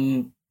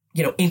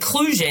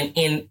 inclusion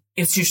in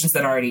institutions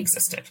that already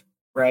existed,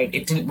 right?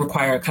 It didn't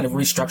require a kind of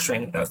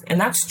restructuring of those.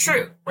 And that's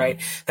true, right?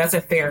 That's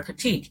a fair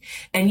critique.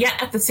 And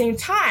yet at the same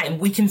time,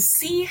 we can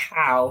see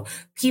how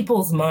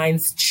people's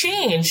minds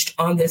changed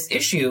on this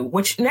issue,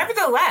 which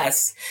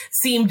nevertheless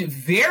seemed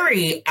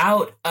very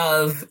out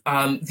of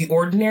the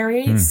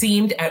ordinary,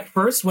 seemed at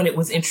first when it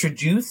was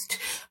introduced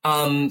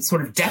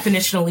sort of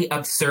definitionally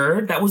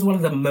absurd. That was one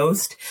of the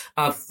most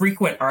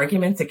frequent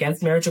arguments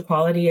against marriage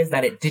equality, is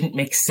that it didn't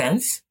make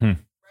sense.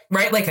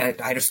 Right? Like,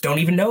 I just don't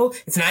even know.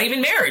 It's not even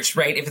marriage,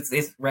 right? If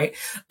it's right.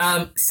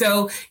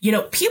 So,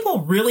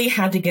 people really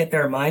had to get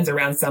their minds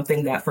around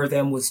something that for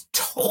them was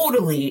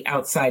totally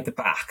outside the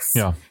box.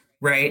 Yeah.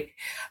 Right.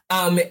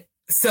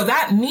 So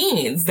that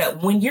means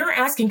that when you're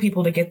asking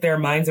people to get their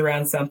minds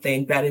around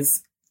something that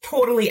is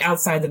totally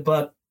outside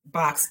the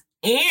box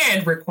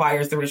and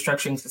requires the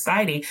restructuring of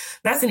society,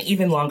 that's an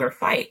even longer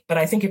fight. But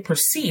I think it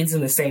proceeds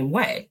in the same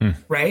way,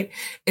 right?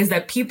 Is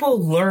that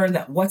people learn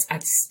that what's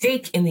at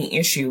stake in the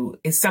issue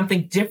is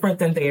something different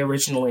than they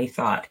originally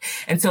thought.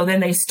 And so then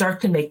they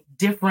start to make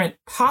different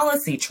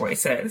policy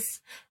choices,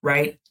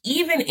 right?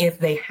 Even if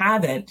they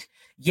haven't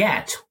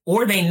yet,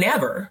 or they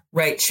never,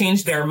 right,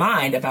 changed their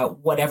mind about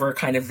whatever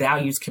kind of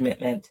values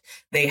commitment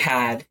they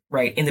had,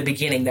 right, in the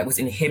beginning that was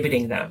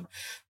inhibiting them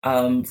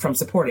from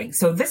supporting.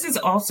 So this is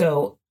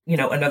also,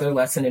 another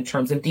lesson in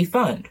terms of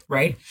defund,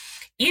 right?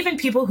 Even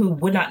people who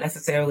would not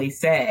necessarily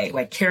say,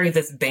 like, carry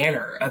this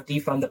banner of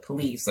defund the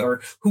police,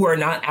 or who are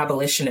not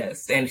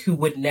abolitionists and who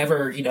would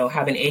never,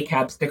 have an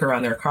ACAB sticker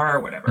on their car or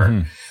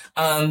whatever,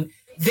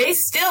 they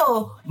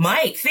still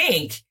might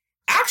think,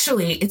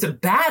 actually, it's a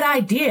bad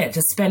idea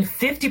to spend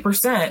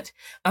 50%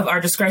 of our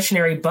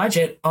discretionary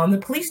budget on the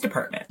police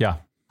department. Yeah.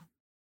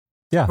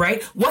 Yeah.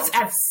 Right? What's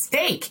at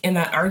stake in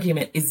that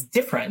argument is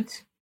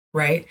different.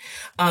 Right.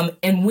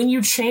 And when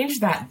you change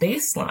that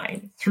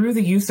baseline through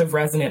the use of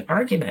resonant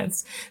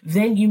arguments,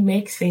 then you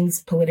make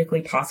things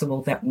politically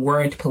possible that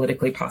weren't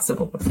politically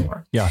possible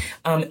before. Yeah.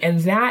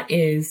 And that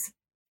is,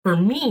 for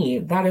me,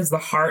 that is the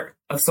heart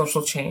of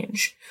social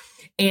change.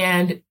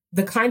 And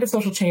the kind of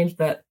social change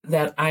that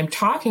I'm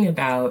talking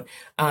about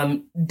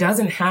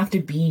doesn't have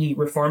to be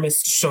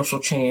reformist social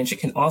change. It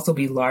can also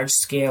be large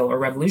scale or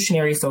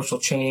revolutionary social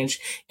change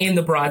in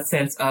the broad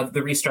sense of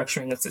the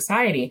restructuring of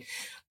society.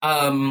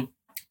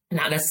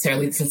 Not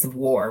necessarily the sense of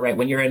war, right?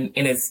 When you're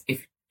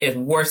if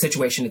in war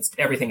situation,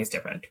 everything is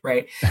different,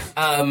 right?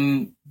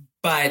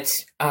 But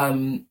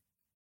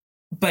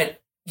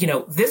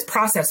this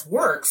process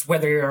works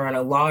whether you're on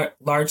a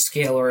large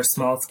scale or a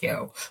small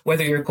scale,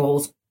 whether your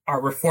goals are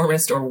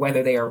reformist or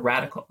whether they are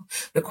radical.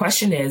 The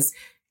question is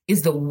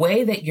the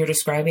way that you're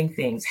describing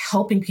things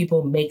helping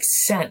people make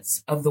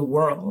sense of the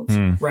world,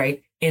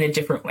 right, in a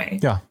different way?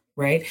 Yeah.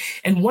 Right.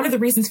 And one of the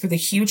reasons for the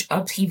huge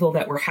upheaval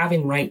that we're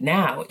having right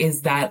now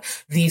is that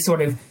the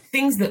sort of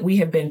things that we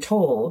have been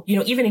told,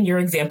 even in your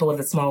example of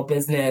the small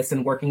business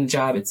and working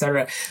job, et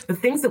cetera, the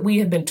things that we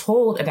have been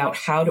told about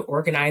how to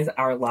organize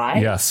our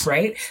lives,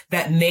 right,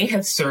 that may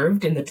have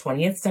served in the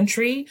 20th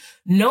century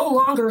no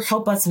longer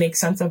help us make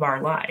sense of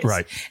our lives.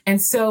 Right. And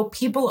so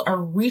people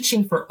are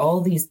reaching for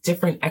all these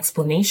different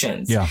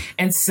explanations. Yeah.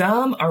 And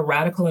some are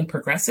radical and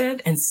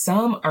progressive, and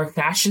some are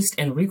fascist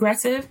and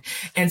regressive,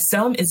 and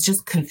some is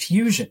just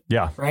confusion.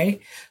 Yeah.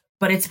 Right.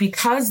 But it's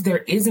because there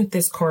isn't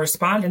this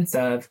correspondence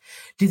of,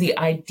 do the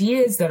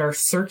ideas that are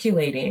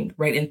circulating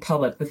right in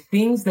public, the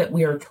things that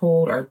we are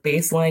told are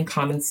baseline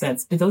common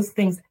sense, do those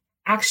things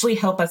actually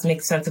help us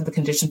make sense of the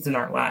conditions in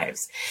our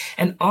lives?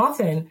 And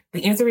often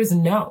the answer is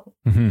no.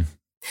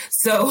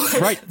 So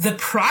the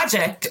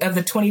project of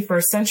the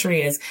 21st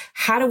century is,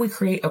 how do we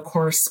create a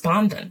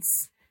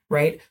correspondence,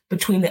 right,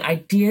 between the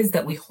ideas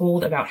that we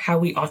hold about how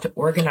we ought to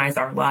organize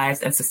our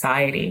lives and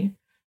society,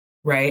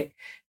 right,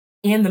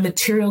 and the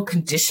material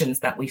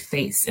conditions that we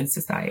face in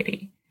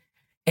society?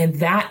 And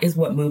that is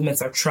what movements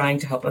are trying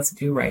to help us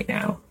do right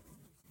now.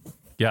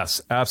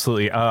 Yes,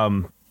 absolutely.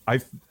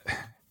 I'd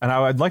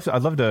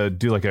love to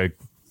do like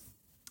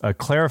a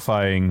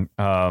clarifying,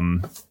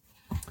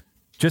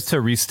 just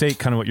to restate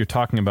kind of what you're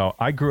talking about.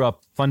 I grew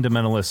up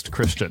fundamentalist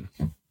Christian.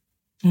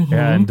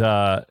 And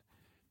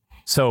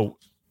so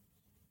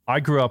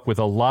I grew up with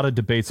a lot of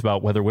debates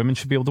about whether women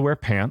should be able to wear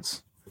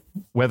pants,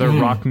 whether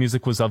rock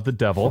music was of the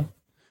devil.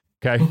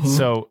 Okay.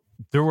 So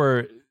there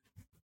was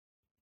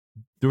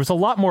a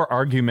lot more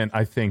argument,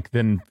 I think,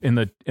 than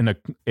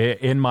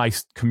in my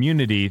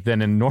community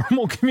than in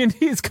normal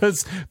communities,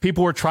 because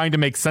people were trying to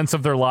make sense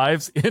of their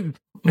lives in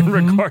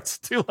regards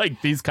to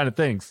like these kind of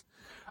things.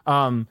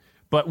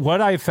 But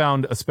what I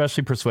found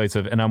especially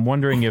persuasive, and I'm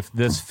wondering if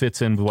this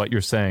fits in with what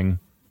you're saying,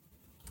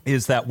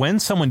 is that when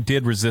someone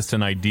did resist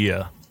an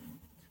idea,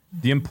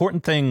 the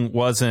important thing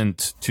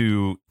wasn't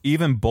to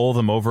even bowl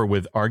them over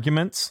with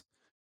arguments,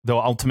 though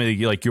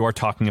ultimately, like you are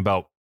talking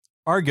about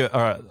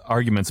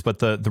arguments, but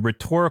the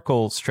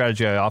rhetorical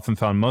strategy I often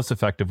found most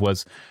effective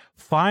was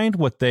find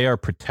what they are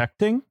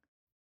protecting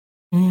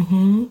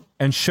and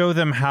show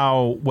them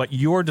how what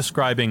you're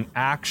describing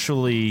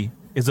actually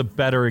is a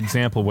better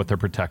example of what they're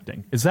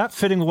protecting. Is that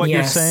fitting with what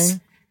you're saying?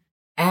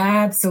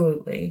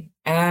 Absolutely.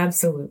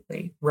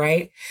 Absolutely.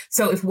 Right.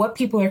 So if what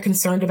people are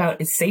concerned about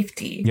is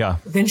safety,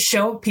 then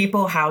show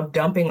people how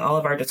dumping all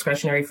of our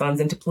discretionary funds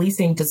into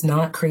policing does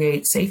not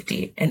create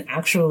safety, and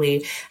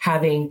actually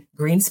having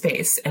green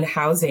space and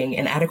housing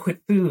and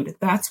adequate food,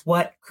 that's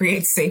what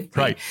creates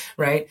safety.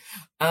 Right.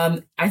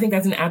 I think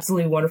that's an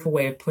absolutely wonderful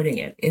way of putting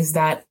it, is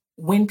that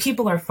when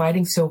people are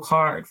fighting so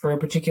hard for a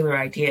particular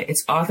idea,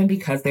 it's often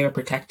because they are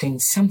protecting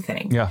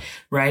something.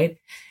 Right.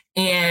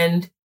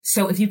 And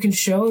so if you can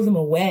show them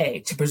a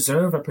way to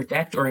preserve or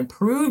protect or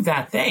improve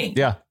that thing,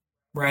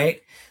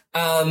 right,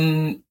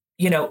 then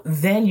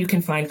you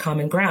can find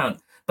common ground.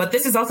 But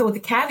this is also with the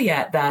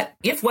caveat that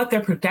if what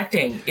they're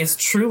protecting is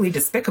truly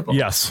despicable,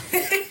 then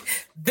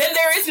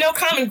there is no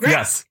common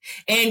ground.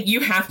 And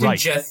you have to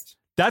just...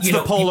 That's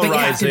the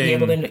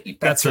polarizing,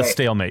 that's the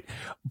stalemate.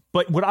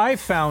 But what I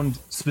found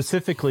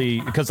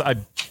specifically, because I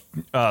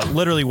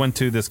literally went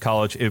to this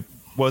college, it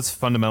was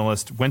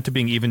fundamentalist, went to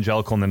being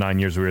evangelical in the 9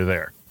 years we were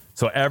there.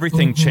 So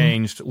everything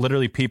changed.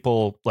 Literally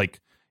people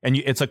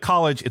it's a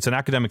college, it's an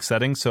academic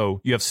setting.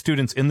 So you have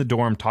students in the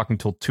dorm talking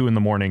till 2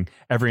 a.m.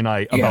 every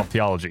night about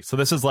theology. So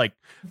this is why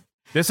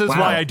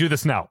I do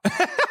this now,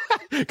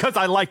 because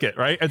I like it.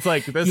 Right. It's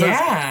like, this is,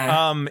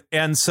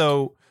 and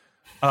so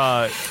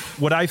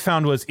what I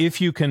found was,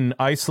 if you can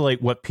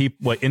isolate what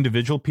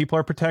individual people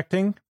are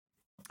protecting,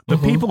 the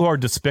people who are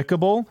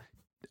despicable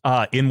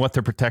in what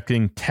they're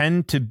protecting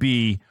tend to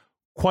be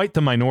quite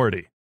the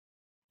minority.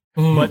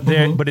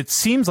 But it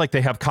seems like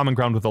they have common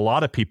ground with a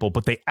lot of people,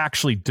 but they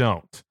actually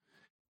don't.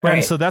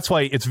 And so that's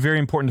why it's very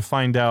important to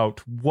find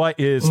out what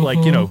is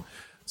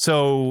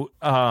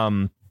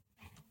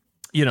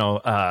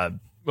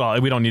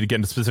well, we don't need to get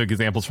into specific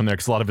examples from there,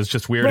 because a lot of it's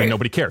just weird and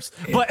nobody cares.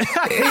 But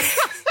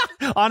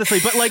honestly,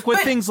 but like with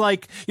things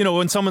like,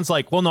 when someone's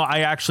like, well, no, I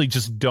actually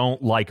just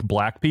don't like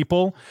black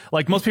people.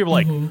 Like most people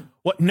are like,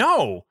 what?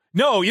 No,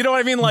 you know what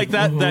I mean? Like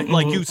that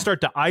like you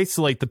start to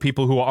isolate the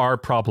people who are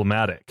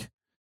problematic.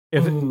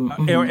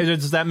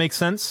 Does that make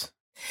sense?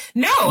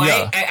 No,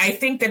 yeah. I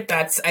think that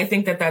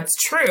that's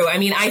true. I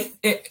mean,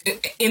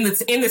 in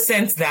the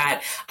sense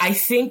that I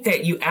think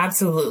that you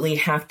absolutely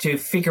have to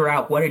figure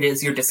out what it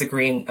is you're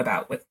disagreeing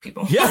about with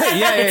people.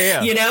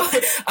 Yeah. You know,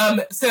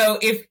 so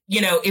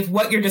if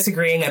what you're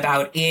disagreeing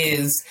about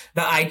is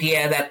the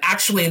idea that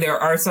actually there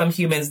are some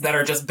humans that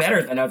are just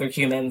better than other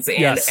humans,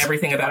 and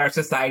everything about our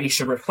society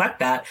should reflect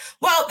that.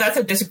 Well, that's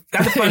a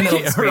fundamental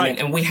disagreement,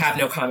 and we have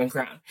no common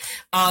ground.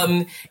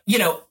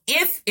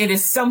 If it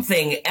is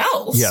something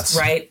else,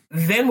 right,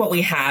 then what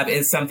we have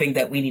is something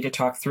that we need to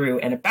talk through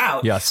and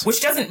about,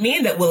 which doesn't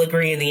mean that we'll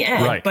agree in the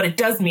end, but it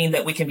does mean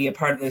that we can be a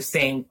part of the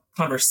same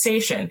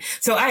conversation.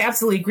 So I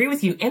absolutely agree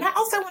with you. And I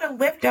also want to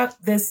lift up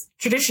this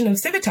tradition of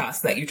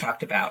civitas that you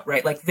talked about,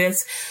 right? Like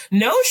this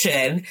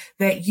notion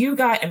that you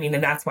guys, I mean,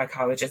 and that's why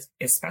college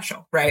is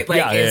special, right?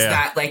 Like,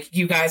 that like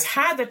you guys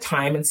had the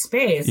time and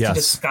space to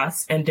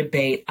discuss and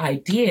debate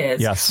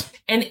ideas.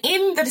 And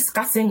in the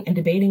discussing and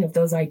debating of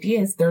those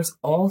ideas, there's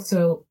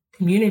also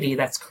community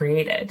that's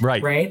created,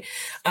 right?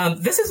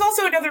 This is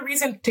also another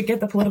reason to get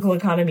the political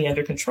economy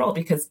under control,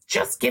 because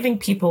just giving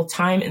people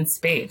time and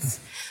space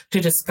to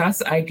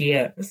discuss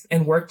ideas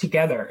and work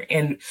together,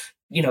 and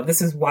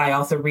this is why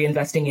also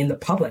reinvesting in the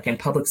public and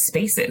public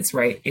spaces,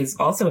 right, is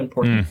also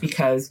important,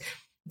 because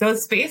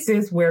those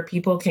spaces where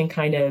people can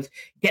kind of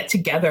get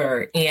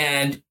together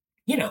and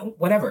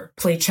whatever,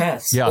 play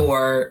chess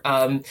or,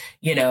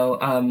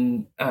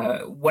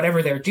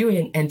 whatever they're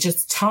doing and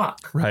just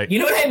talk. Right. You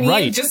know what I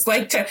mean? Just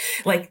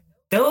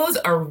those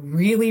are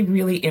really,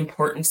 really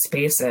important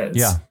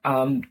spaces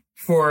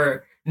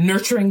for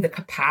nurturing the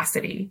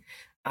capacity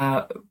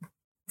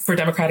for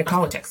democratic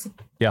politics.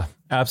 Yeah,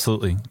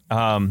 absolutely.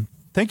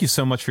 Thank you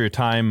so much for your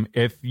time.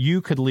 If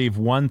you could leave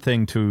one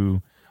thing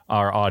to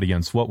our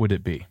audience, what would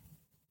it be?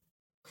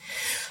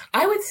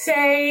 I would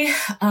say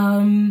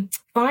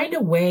find a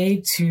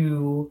way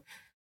to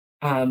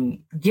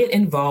get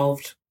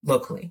involved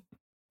locally,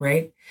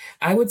 right?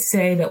 I would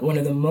say that one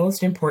of the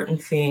most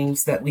important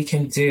things that we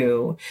can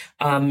do,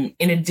 in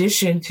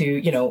addition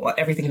to,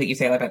 everything that you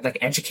say about like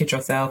educate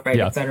yourself, right,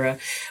 et cetera,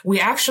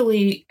 we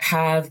actually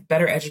have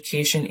better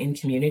education in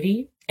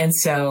community. And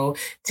so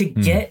to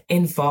get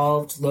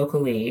involved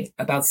locally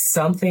about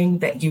something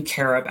that you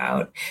care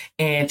about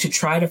and to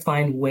try to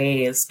find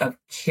ways of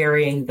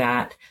carrying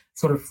that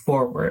sort of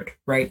forward,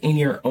 right, in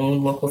your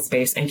own local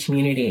space and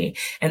community,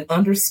 and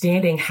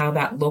understanding how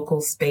that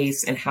local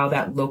space and how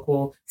that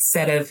local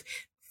set of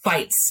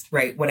fights,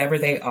 right, whatever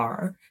they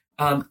are,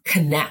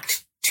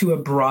 connect to a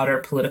broader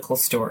political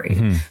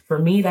story. For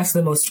me, that's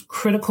the most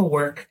critical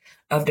work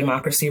of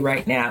democracy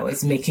right now,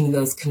 is making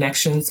those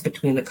connections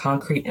between the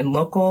concrete and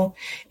local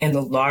and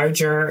the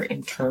larger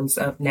in terms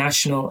of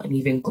national and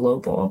even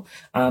global.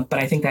 But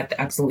I think that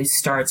absolutely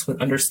starts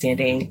with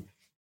understanding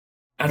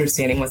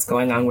what's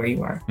going on where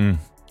you are.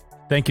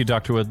 Thank you,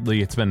 Dr.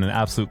 Woodley. It's been an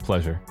absolute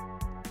pleasure.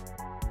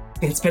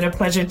 It's been a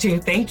pleasure too.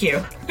 Thank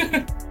you.